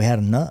didn't think we had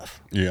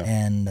enough. Yeah.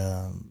 And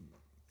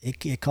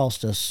it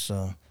cost us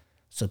a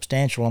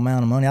substantial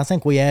amount of money. I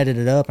think we added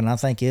it up, and I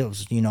think it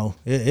was,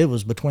 it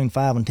was between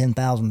 $5,000 and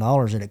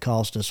 $10,000 that it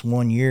cost us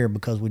 1 year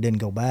because we didn't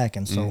go back.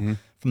 And so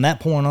from that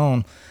point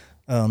on,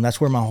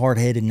 that's where my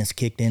hard-headedness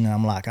kicked in, and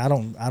I'm like, I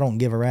don't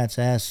give a rat's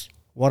ass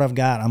what I've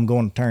got. I'm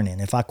going to turn in.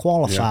 If I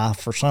qualify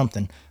for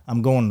something,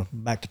 I'm going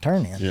back to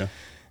turn in. Yeah.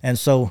 And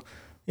so,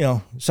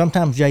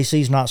 sometimes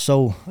JC's not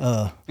so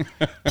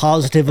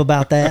positive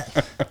about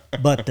that,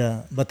 but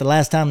the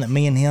last time that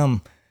me and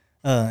him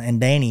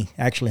and Danny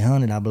actually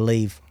hunted, I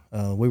believe,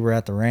 we were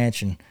at the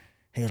ranch, and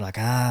he was like,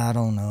 I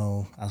don't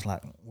know. I was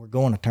like, we're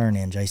going to turn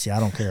in, JC. I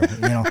don't care,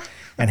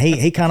 And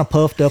he kind of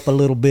puffed up a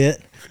little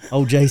bit.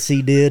 Oh,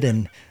 JC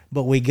did,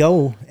 but we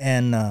go,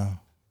 and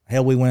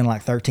hell, we win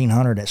like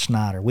 1,300 at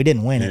Snyder. We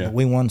didn't win it, but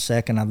we won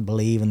second, I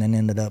believe, and then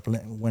ended up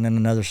winning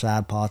another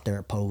side pot there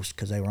at Post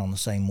because they were on the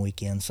same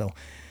weekend. So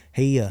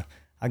we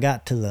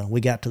got to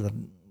the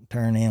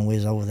turn in. We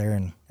was over there,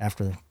 and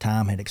after the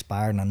time had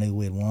expired, and I knew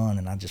we had won,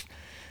 and I just,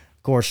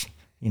 of course,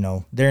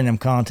 during them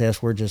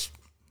contests, we're just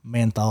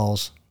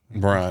menthols.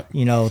 Right.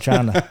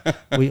 Trying to,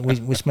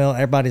 we smell,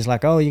 everybody's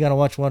like, oh, you got to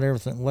watch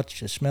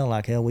what you smell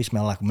like. Hell, we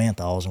smell like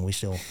menthols, and we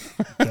still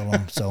kill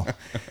them. So,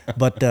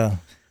 but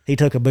he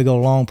took a big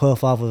old long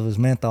puff off of his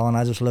menthol, and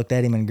I just looked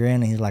at him and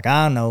grinned, and he's like,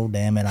 I know,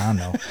 damn it, I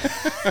know.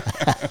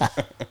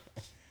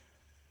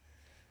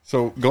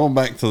 So going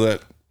back to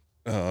that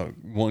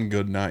one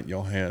good night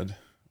y'all had,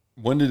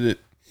 when did it,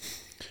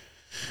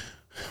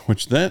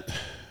 was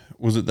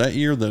it that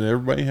year that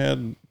everybody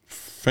had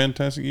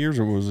fantastic years,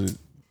 or was it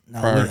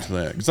prior to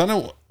that? Because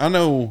I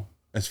know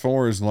as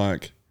far as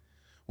like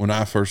when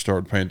I first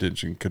started paying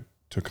attention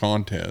to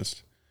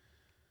contests,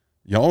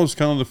 y'all was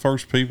kind of the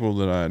first people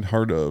that I'd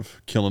heard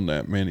of killing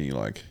that many.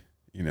 Like,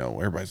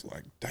 everybody's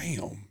like,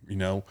 damn,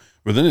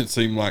 but then it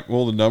seemed like,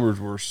 well, the numbers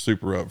were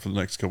super up for the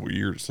next couple of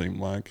years, it seemed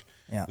like.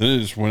 Yeah. Then it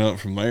just went up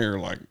from there,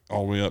 like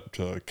all the way up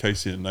to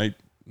Casey and Nate.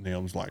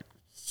 It was like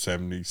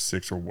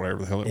 76 or whatever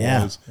the hell it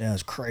was. Yeah, it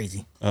was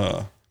crazy.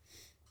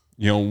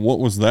 What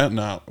was that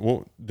night?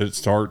 What did it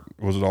start?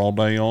 Was it all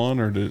day on,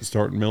 or did it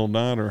start in the middle of the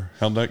night, or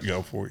how'd that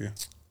go for you?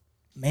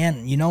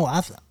 Man,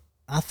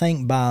 I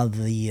think by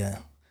the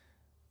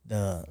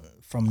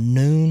from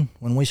noon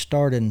when we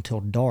started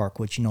until dark,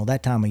 which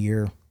that time of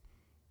year,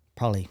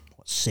 probably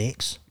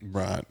 6.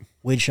 Right.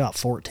 We'd shot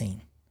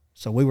 14.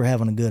 So we were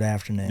having a good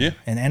afternoon. Yeah.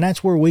 And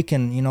that's where we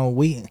can,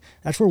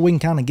 that's where we can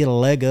kind of get a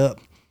leg up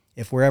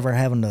if we're ever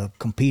having to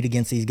compete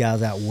against these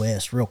guys out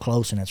west real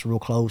close, and it's real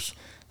close.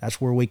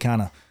 That's where we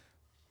kind of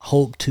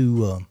hope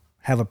to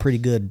have a pretty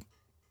good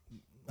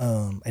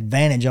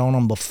advantage on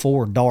them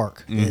before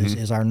dark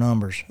is our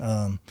numbers.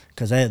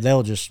 Because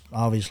they'll just,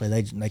 obviously,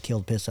 they kill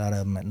the piss out of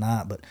them at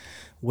night. But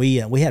we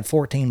had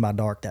 14 by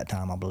dark that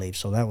time, I believe.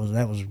 So that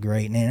was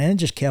great. And it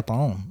just kept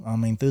on. I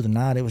mean, through the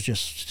night, it was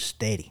just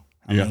steady.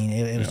 I mean,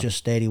 it was just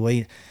steady.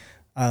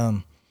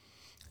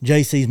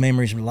 JC's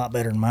memories are a lot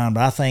better than mine,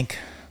 but I think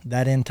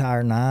that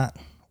entire night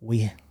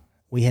we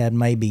had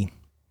maybe,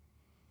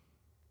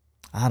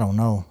 I don't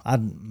know,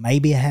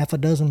 maybe a half a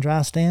dozen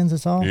dry stands.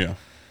 That's all. Yeah.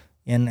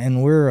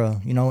 And we're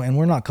and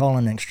we're not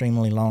calling an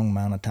extremely long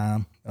amount of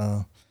time.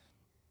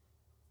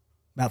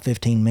 About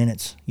 15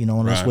 minutes.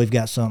 Unless we've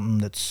got something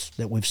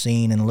that we've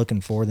seen and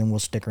looking for, then we'll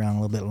stick around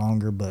a little bit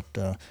longer. But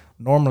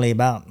normally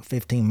about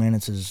 15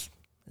 minutes has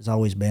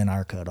always been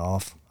our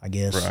cutoff, I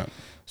guess. Right.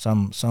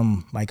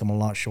 Some make them a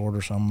lot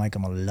shorter, some make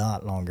them a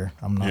lot longer.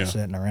 I'm not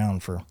sitting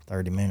around for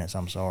 30 minutes.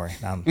 I'm sorry.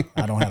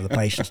 I don't have the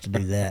patience to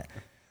do that.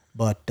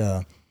 But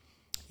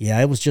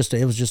it was just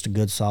a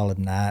good solid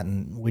night,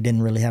 and we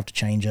didn't really have to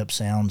change up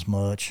sounds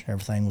much.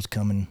 Everything was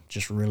coming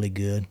just really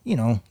good.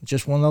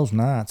 Just one of those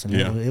nights, and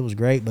it was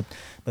great.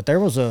 But there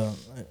was I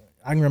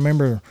can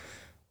remember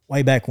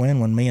way back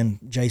when me and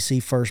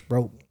JC first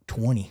broke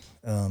 20.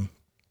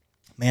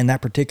 Man,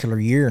 that particular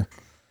year.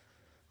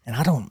 And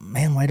I don't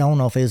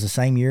know if it was the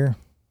same year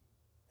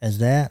as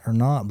that or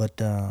not, but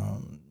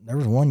there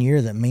was one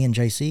year that me and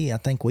JC, I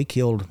think we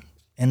killed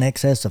in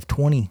excess of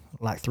 20,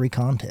 like 3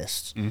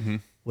 contests,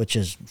 which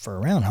is for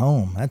around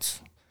home.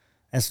 That's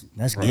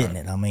getting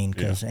it. I mean,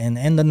 cause,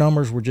 and the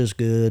numbers were just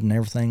good, and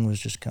everything was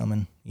just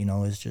coming.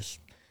 It's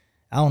just,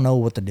 I don't know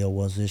what the deal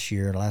was this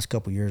year. The last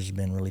couple of years has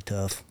been really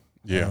tough.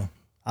 Yeah.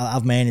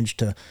 I've managed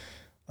to,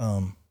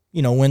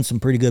 win some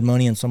pretty good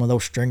money in some of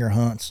those stringer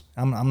hunts.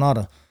 I'm not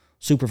a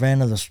super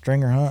fan of the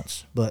stringer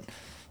hunts, but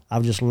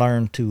I've just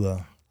learned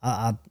to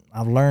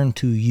I've learned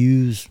to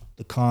use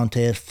the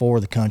contest for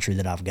the country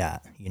that I've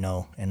got,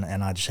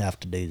 and I just have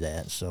to do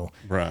that. So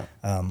right.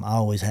 I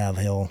always have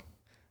hell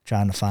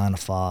trying to find a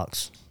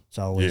fox. It's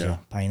always a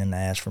pain in the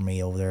ass for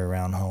me over there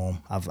around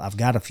home. I've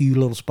got a few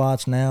little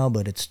spots now,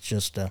 but it's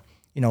just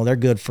they're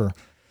good for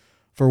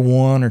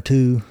 1 or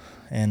 2,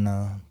 and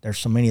there's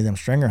so many of them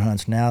stringer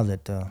hunts now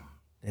that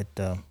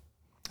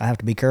I have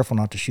to be careful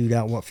not to shoot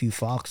out what few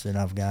fox that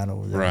I've got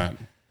over there. Right.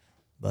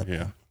 But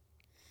Yeah.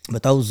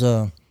 But those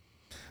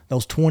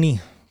 20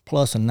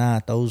 plus a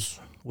night, those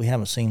we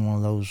haven't seen one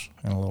of those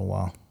in a little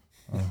while.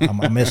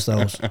 I miss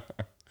those.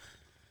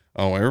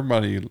 Oh,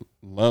 everybody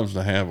loves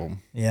to have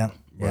them. Yeah,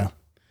 yeah.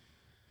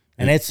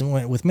 And it's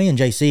with me and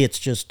JC. It's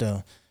just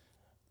I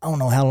don't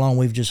know how long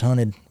we've just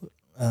hunted.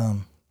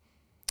 I'm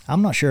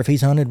not sure if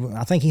he's hunted.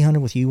 I think he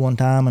hunted with you one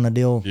time in a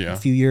deal a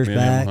few years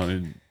back.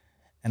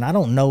 And I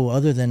don't know,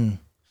 other than,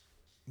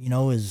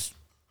 is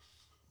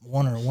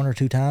one or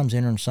two times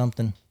entering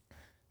something.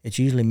 It's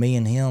usually me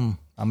and him.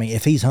 I mean,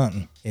 if he's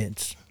hunting,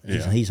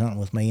 he's hunting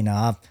with me.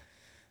 Now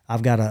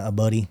I've got a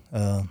buddy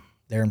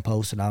there in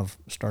Post that I've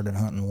started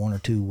hunting one or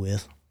two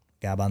with.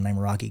 A guy by the name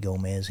of Rocky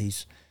Gomez.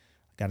 He's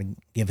got to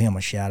give him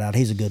a shout out.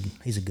 He's a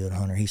good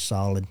hunter. He's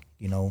solid,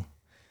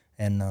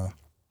 and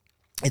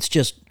it's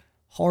just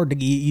hard to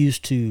get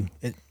used to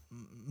it.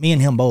 Me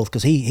and him both,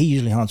 because he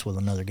usually hunts with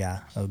another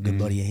guy, a good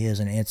buddy of his,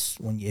 and it's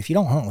if you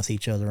don't hunt with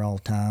each other all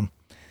the time,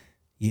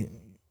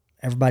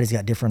 everybody's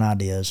got different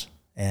ideas,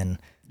 and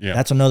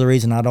that's another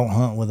reason I don't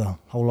hunt with a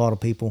whole lot of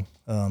people.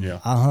 I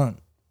hunt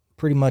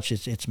pretty much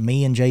it's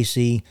me and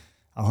JC.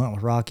 I'll hunt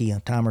with Rocky a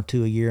time or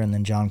two a year, and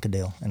then John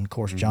Cadell, and of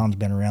course John's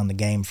been around the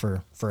game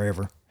for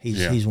forever.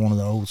 He's one of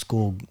the old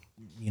school,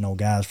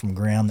 guys from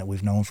Graham that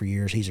we've known for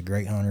years. He's a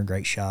great hunter,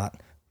 great shot,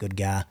 good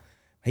guy.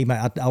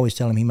 I always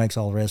tell him he makes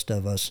all the rest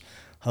of us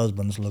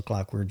husbands look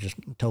like we're just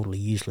totally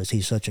useless.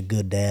 He's such a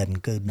good dad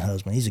and good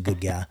husband. He's a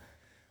good guy.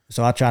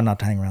 So I try not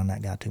to hang around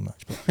that guy too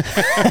much.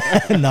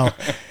 But no,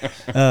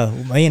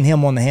 me and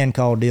him on the hand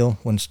call deal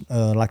when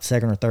like the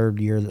second or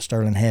third year that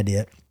Sterling had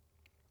it,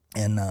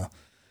 and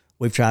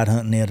we've tried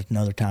hunting it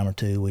another time or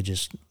two.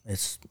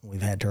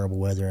 We've had terrible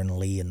weather in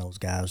Lee, and those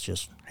guys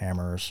just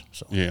hammer us.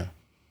 So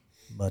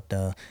but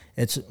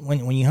it's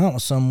when you hunt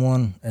with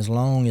someone, as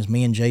long as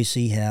me and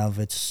JC have,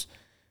 it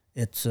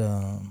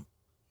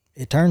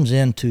turns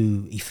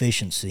into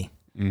efficiency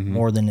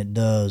more than it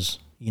does.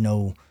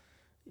 Of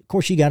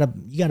course, you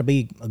gotta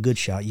be a good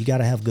shot. You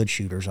gotta have good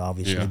shooters,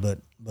 obviously. But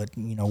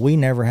we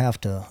never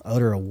have to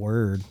utter a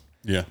word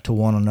to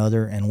one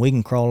another, and we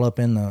can crawl up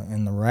in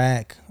the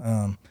rack,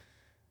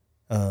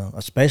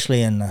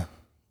 especially in the.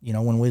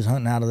 When we was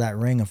hunting out of that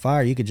ring of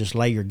fire, you could just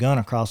lay your gun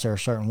across there a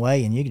certain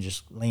way, and you could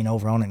just lean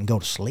over on it and go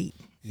to sleep.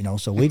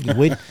 So we'd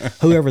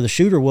whoever the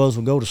shooter was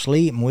would go to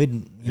sleep, and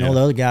we'd the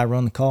other guy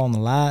run the call on the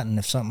light, and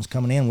if something's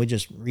coming in, we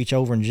just reach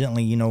over and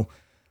gently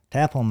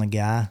tap on the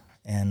guy.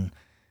 And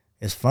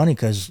it's funny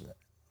because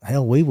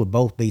hell, we would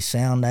both be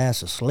sound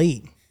ass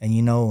asleep, and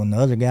and the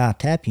other guy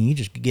tap you, and you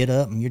just get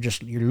up and you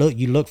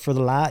look for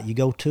the light, you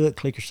go to it,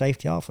 click your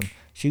safety off, and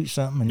shoot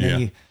something,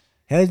 and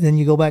then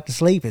you go back to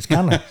sleep. It's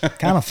kind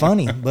of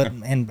funny, but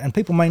and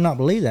people may not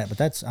believe that, but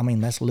that's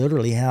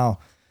literally how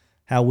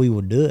we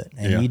would do it,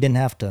 and you didn't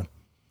have to.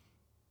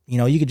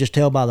 You could just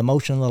tell by the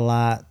motion of the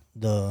light,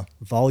 the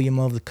volume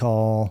of the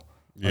call,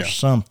 or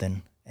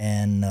something,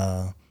 and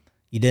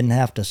you didn't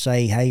have to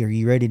say, "Hey, are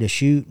you ready to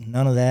shoot?"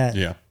 None of that.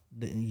 Yeah,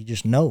 you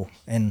just know,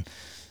 and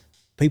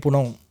people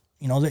don't.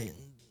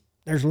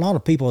 There's a lot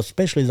of people,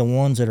 especially the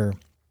ones that are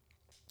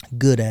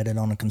good at it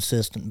on a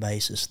consistent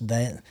basis.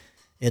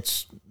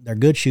 They're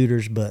good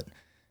shooters, but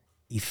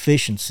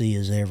efficiency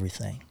is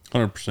everything.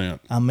 100%.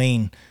 I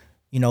mean,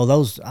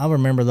 I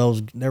remember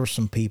those, there were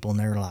some people, and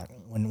they were like,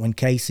 when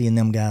Casey and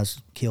them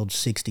guys killed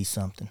 60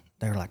 something,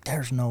 they were like,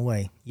 there's no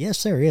way.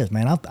 Yes, there is,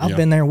 man. I've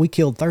been there. We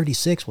killed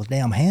 36 with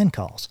damn hand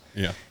calls.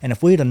 Yeah. And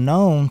if we'd have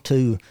known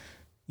to,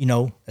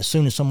 as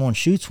soon as someone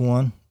shoots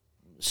one,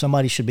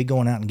 somebody should be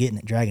going out and getting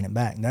it, dragging it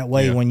back. That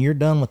way, when you're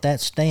done with that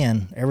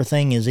stand,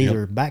 everything is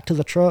either back to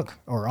the truck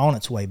or on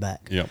its way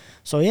back. Yep.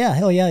 So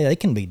hell yeah,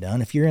 it can be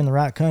done if you're in the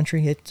right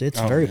country. It's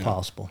very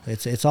possible.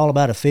 It's all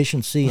about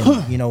efficiency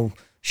and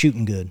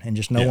shooting good and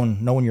just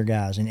knowing your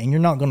guys, and you're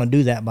not going to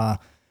do that by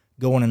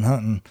going and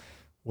hunting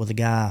with a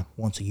guy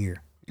once a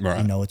year.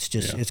 Right. It's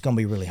just it's going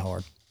to be really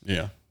hard.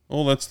 Yeah.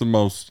 Well, that's the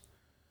most,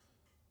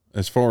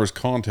 as far as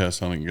contest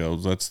hunting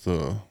goes, that's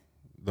the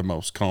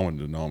most common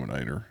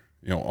denominator.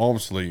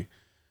 Obviously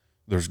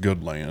there's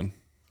good land,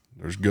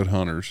 there's good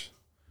hunters,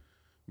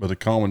 but the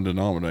common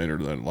denominator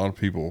that a lot of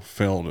people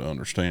fail to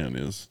understand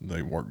is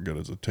they work good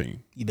as a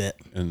team. You bet.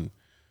 And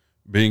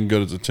being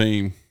good as a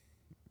team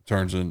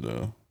turns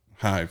into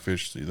high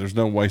efficiency. There's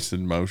no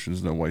wasted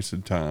motions, no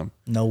wasted time.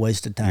 No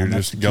wasted time. You're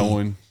just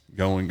going.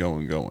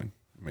 I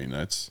mean,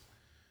 it's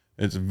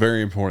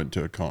very important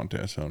to a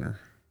contest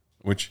hunter,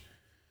 which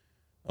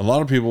a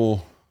lot of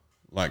people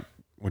like,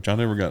 which I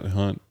never got to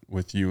hunt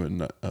with you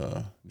and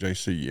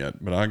JC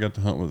yet, but I got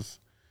to hunt with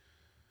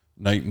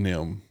Nate and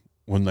them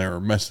when they were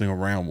messing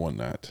around one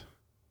night,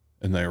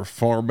 and they were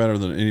far better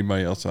than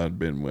anybody else I'd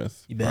been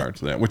with prior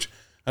to that, which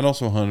I'd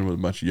also hunted with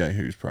a bunch of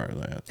yahoos prior to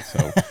that.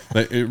 So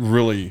it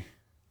really,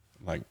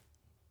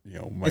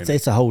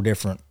 it's a whole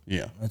different.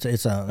 Yeah.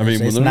 It's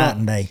night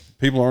and day.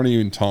 People aren't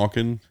even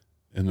talking,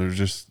 and there's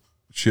just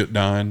shit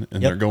dying,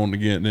 and they're going to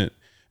getting it,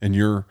 and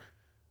you're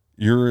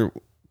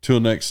to the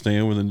next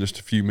stand within just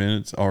a few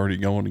minutes already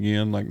going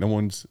again. Like no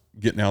one's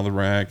getting out of the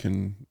rack,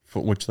 and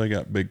for which they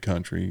got big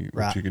country, which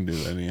Right. you can do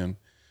that in.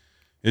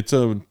 It's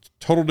a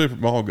total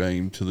different ball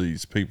game to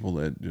these people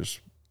that just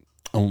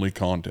only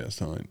contest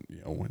hunt.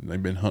 You know, when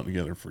they've been hunting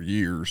together for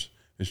years,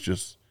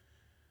 it's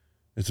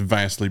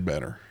vastly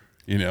better.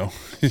 You know,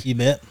 You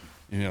bet.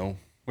 you know,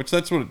 which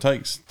that's what it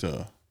takes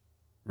to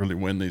really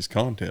win these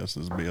contests,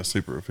 is be a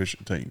super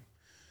efficient team.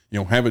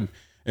 You know,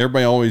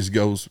 everybody always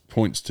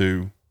points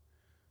to,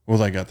 well,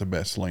 they got the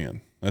best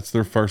land. That's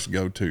their first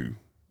go-to.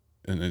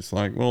 And it's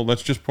like, well,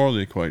 that's just part of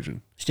the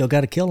equation. Still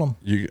got to kill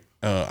them.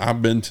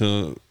 I've been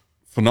to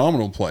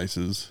phenomenal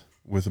places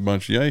with a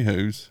bunch of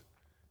yahoos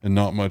and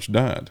not much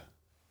died.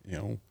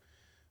 You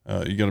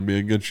know, you got to be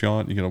a good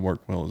shot. You got to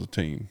work well as a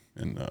team.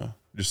 And it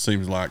just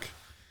seems like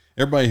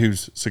everybody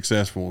who's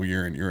successful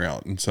year in, year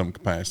out in some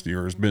capacity,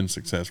 or has been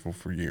successful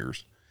for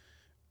years,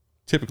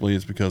 typically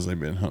it's because they've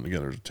been hunting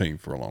together as a team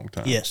for a long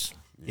time. Yes.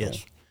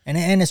 Yes.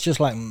 And it's just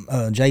like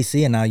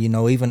JC and I, you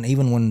know,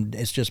 even when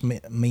it's just me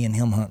and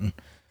him hunting,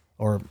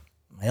 or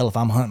hell, if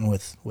I'm hunting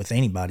with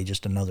anybody,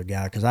 just another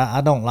guy, because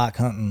I don't like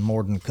hunting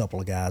more than a couple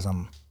of guys.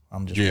 I'm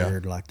just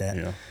weird like that.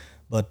 Yeah.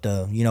 But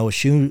you know, as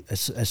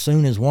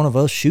soon as one of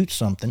us shoots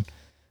something,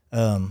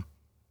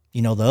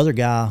 you know, the other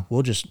guy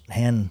will just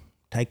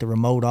take the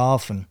remote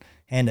off and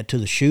hand it to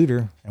the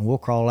shooter, and we'll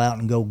crawl out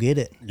and go get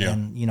it. Yeah.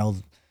 And you know,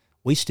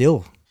 we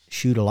still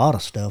shoot a lot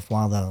of stuff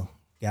while the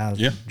guy's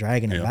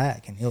dragging it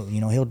back, and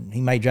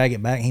he may drag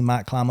it back. He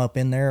might climb up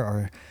in there,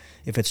 or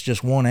if it's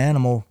just one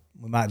animal,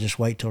 we might just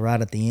wait till right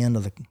at the end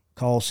of the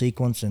call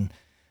sequence and,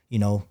 you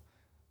know,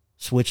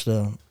 switch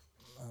the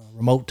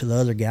remote to the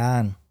other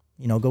guy and,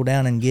 you know, go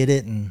down and get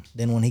it. And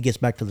then when he gets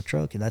back to the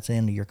truck, that's the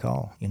end of your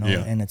call, you know.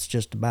 And it's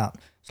just about,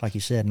 it's like you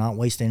said, not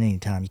wasting any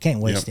time. You can't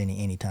waste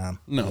any time.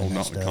 No,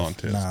 not in a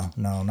contest.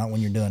 No, not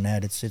when you're doing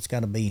that. It's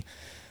got to be,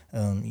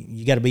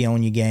 you got to be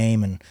on your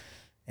game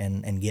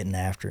and getting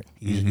after it,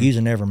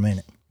 using every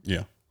minute.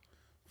 Yeah,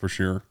 for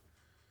sure.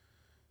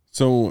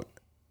 So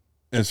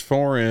as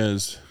far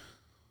as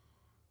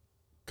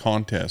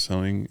contest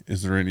hunting,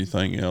 is there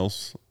anything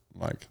else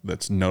like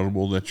that's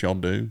notable that y'all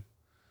do?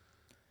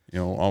 You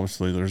know,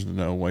 obviously there's the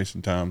no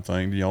wasting time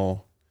thing.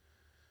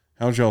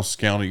 How's y'all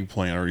scouting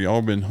plan? Or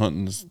y'all been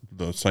hunting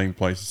the same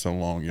places so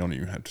long you don't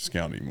even have to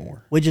scout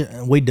anymore? We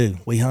do.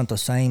 We hunt the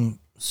same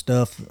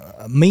stuff.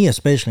 Me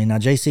especially. Now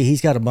JC,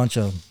 he's got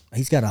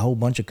a whole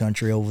bunch of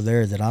country over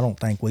there that I don't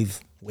think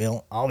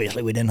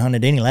obviously we didn't hunt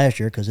it any last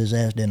year because his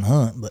ass didn't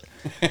hunt, but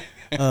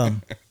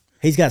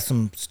he's got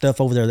some stuff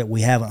over there that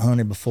we haven't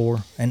hunted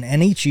before.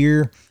 And each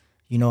year,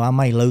 you know, I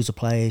may lose a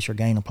place or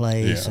gain a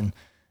place. Yeah.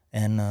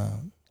 And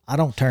I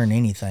don't turn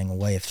anything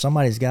away. If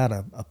somebody's got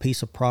a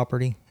piece of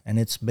property and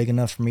it's big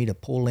enough for me to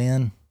pull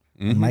in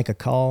and make a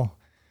call,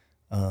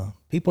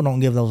 people don't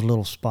give those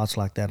little spots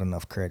like that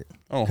enough credit.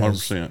 Oh,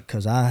 100%.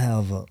 Because I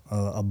have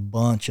a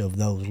bunch of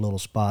those little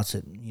spots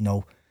that, you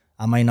know,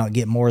 I may not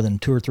get more than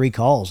 2 or 3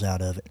 calls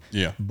out of it.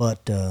 Yeah.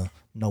 But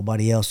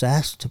nobody else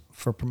asked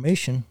for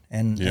permission.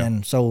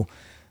 And so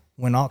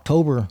when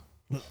October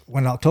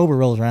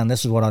rolls around,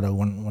 this is what I do.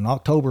 When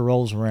October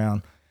rolls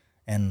around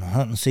and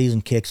hunting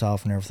season kicks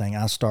off and everything,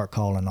 I start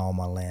calling all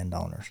my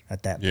landowners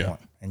at that point.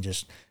 And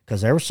just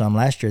because there was some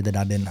last year that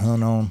I didn't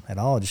hunt on at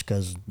all just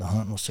because the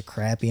hunting was so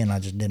crappy and I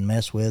just didn't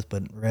mess with.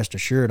 But rest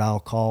assured, I'll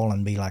call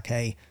and be like,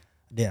 hey,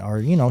 or,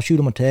 you know, shoot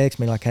them a text,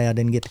 be like, hey, I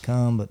didn't get to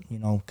come, but, you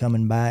know,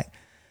 coming back.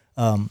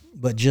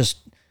 But just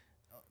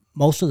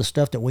most of the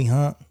stuff that we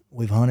hunt,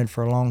 we've hunted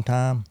for a long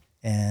time,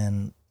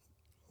 and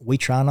we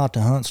try not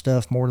to hunt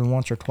stuff more than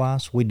once or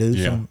twice. We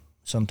do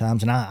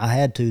sometimes, and I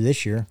had to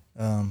this year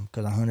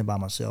because I hunted by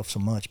myself so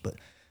much. But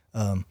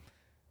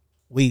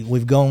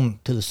we've gone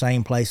to the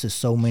same places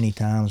so many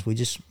times. We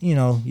just, you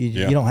know,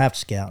 you don't have to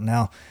scout.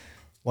 Now,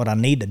 what I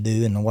need to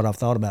do and what I've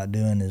thought about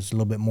doing is a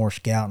little bit more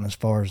scouting as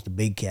far as the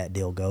big cat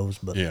deal goes.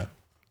 But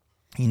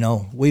you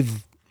know,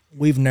 we've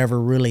never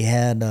really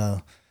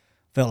had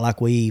felt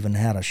like we even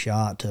had a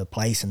shot to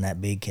place in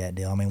that big cat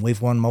deal. I mean, we've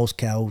won most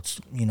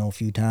coyotes, you know, a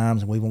few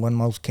times, and we've won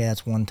most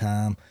cats one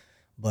time,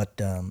 but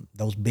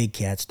those big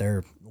cats,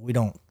 we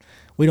don't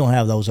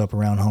have those up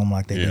around home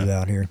like they do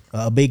out here.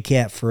 A big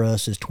cat for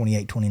us is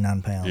 28,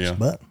 29 pounds,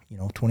 but you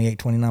know, 28,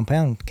 29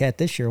 pound cat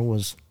this year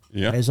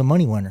is a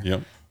money winner.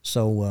 Yep.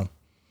 So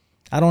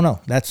I don't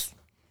know. That's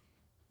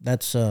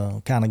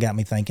kind of got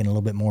me thinking a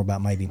little bit more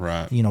about maybe,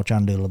 you know,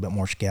 trying to do a little bit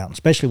more scouting,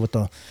 especially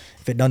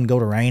if it doesn't go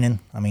to raining.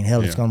 I mean,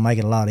 hell, it's going to make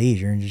it a lot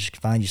easier and just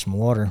find you some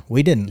water.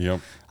 We didn't. Yep.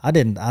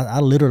 I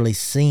literally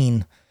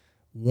seen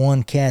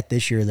one cat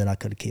this year that I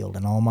could have killed.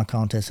 In all my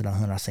contests that I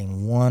hunted, I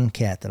seen one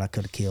cat that I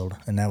could have killed,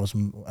 and that was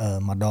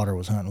my daughter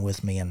was hunting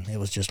with me, and it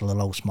was just a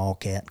little old small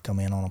cat come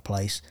in on a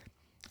place.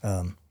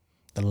 The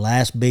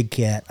last big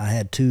cat, I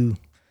had 2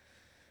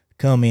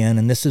 come in,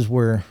 and this is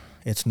where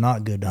it's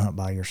not good to hunt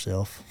by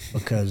yourself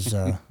because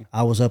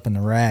I was up in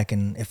the rack,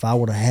 and if I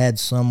would have had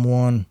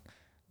someone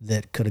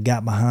that could have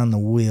got behind the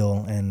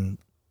wheel and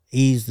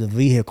eased the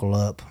vehicle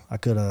up,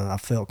 I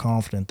felt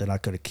confident that I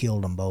could have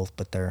killed them both.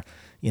 But they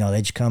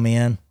just come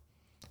in,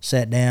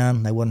 sat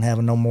down, they wasn't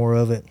having no more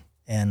of it,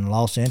 and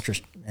lost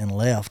interest and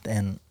left.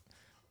 And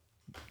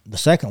the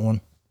second one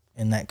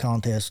in that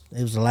contest,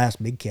 it was the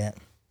last big cat.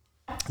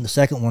 And the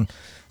second one,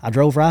 I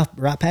drove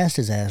right past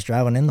his ass,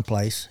 driving in the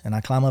place, and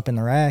I climb up in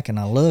the rack, and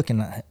I look,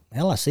 and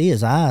I see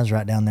his eyes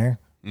right down there.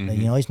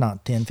 Mm-hmm. You know, he's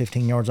not 10,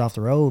 15 yards off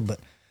the road, but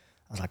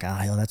I was like,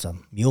 hell, that's a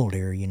mule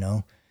deer, you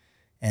know.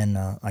 And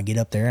I get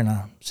up there, and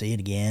I see it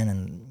again,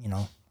 and, you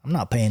know, I'm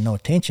not paying no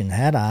attention.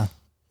 Had I,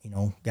 you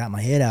know, got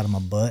my head out of my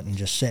butt and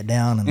just sat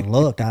down and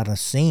looked, I'd have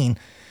seen.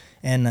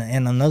 And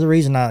another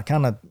reason I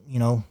kind of, you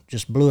know,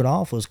 just blew it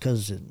off was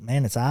because,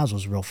 man, its eyes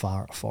was real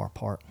far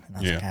apart. And I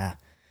was like,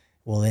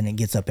 well, then it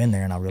gets up in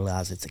there, and I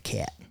realize it's a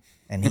cat.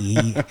 And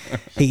he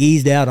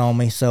eased out on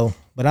me. So,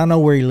 but I know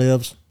where he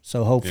lives,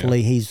 so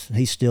hopefully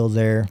he's still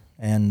there.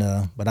 And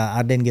but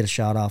I didn't get a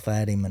shot off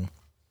at him, and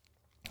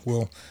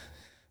we'll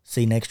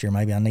see next year.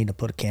 Maybe I need to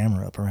put a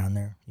camera up around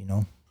there, you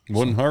know.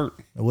 Wouldn't hurt.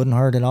 It wouldn't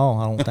hurt at all,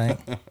 I don't think.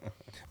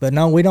 But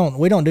no, we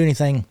don't do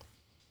anything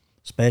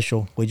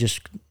special. We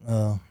just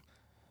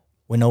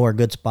we know our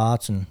good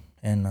spots and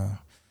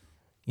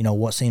you know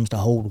what seems to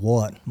hold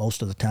what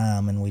most of the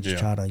time, and we just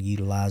try to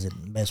utilize it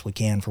the best we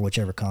can for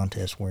whichever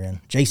contest we're in.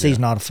 JC's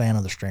not a fan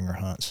of the stringer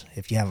hunts.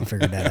 If you haven't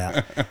figured that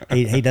out,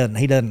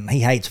 he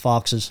hates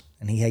foxes,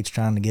 and he hates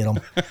trying to get them.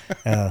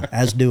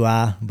 As do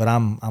I, but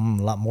I'm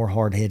a lot more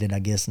hard headed, I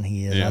guess, than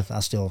he is. Yeah.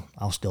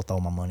 I'll still throw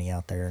my money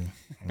out there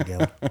and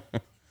go.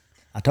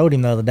 I told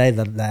him the other day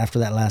that after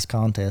that last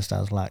contest,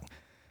 I was like,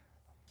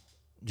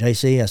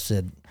 JC, I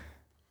said,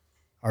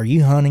 are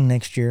you hunting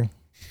next year?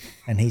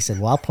 And he said,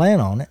 well, I plan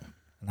on it.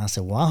 And I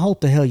said, well, I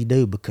hope the hell you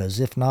do, because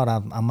if not,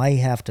 I may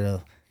have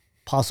to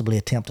possibly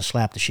attempt to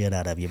slap the shit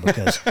out of you,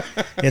 because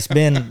it's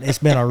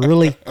been a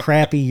really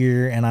crappy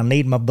year, and I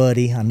need my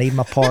buddy, I need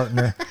my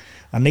partner,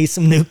 I need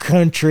some new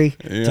country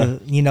to,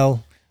 you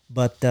know,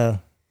 but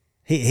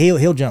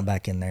he'll jump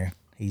back in there.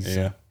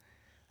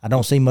 I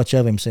don't see much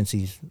of him since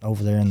he's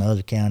over there in the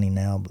other county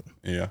now, but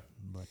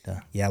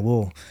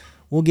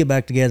we'll get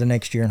back together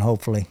next year and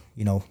hopefully,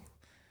 you know,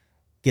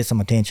 get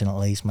some attention at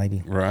least,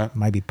 maybe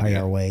pay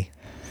our way.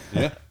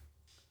 Yeah.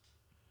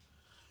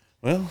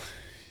 Well,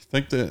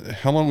 think that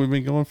how long we've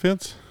been going,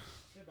 Fitz?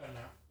 About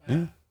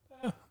an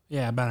hour.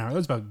 Yeah, about an hour. That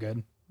was about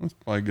good. That's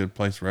probably a good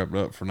place to wrap it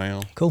up for now.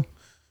 Cool.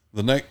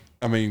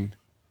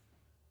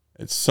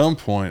 At some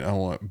point, I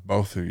want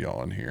both of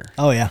y'all in here.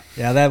 Oh yeah,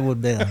 that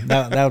would be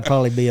that would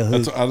probably be a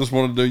hoot. I just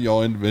want to do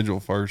y'all individual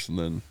first, and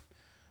then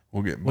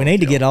we'll get. We need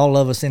to get all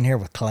of us in here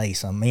with Clay.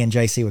 So me and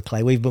JC with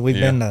Clay. We've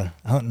been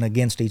hunting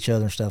against each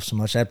other and stuff so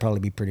much. That'd probably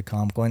be pretty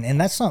comical. And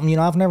that's something, you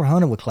know, I've never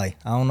hunted with Clay.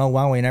 I don't know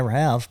why we never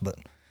have, but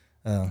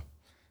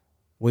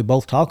we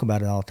both talk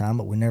about it all the time,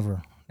 but we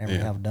never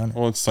have done it.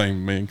 Well, it's the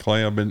same. Me and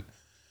Clay.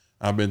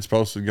 I've been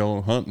supposed to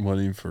go hunting with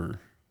him for a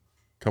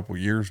couple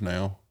of years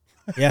now.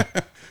 Yeah,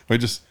 we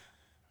just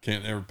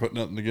can't ever put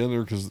nothing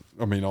together because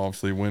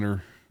obviously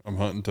winter I'm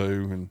hunting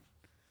too, and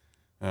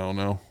I don't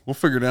know. We'll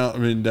figure it out.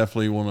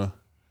 Definitely want to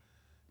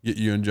get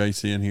you and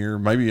JC in here.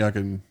 Maybe I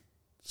can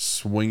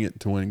swing it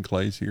to when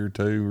Clay's here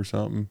too, or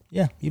something.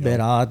 Yeah, you bet.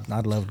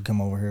 I'd love to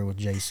come over here with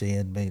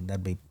JC.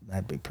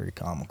 That'd be pretty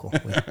comical.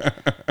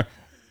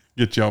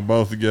 Get y'all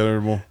both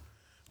together.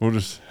 We'll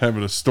just have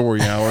it a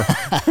story hour.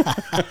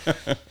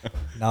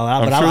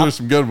 I'm sure there's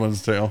some good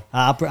ones to tell.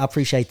 I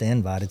appreciate the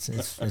invite.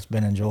 It's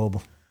been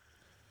enjoyable.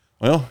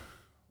 Well,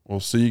 we'll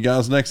see you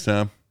guys next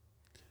time.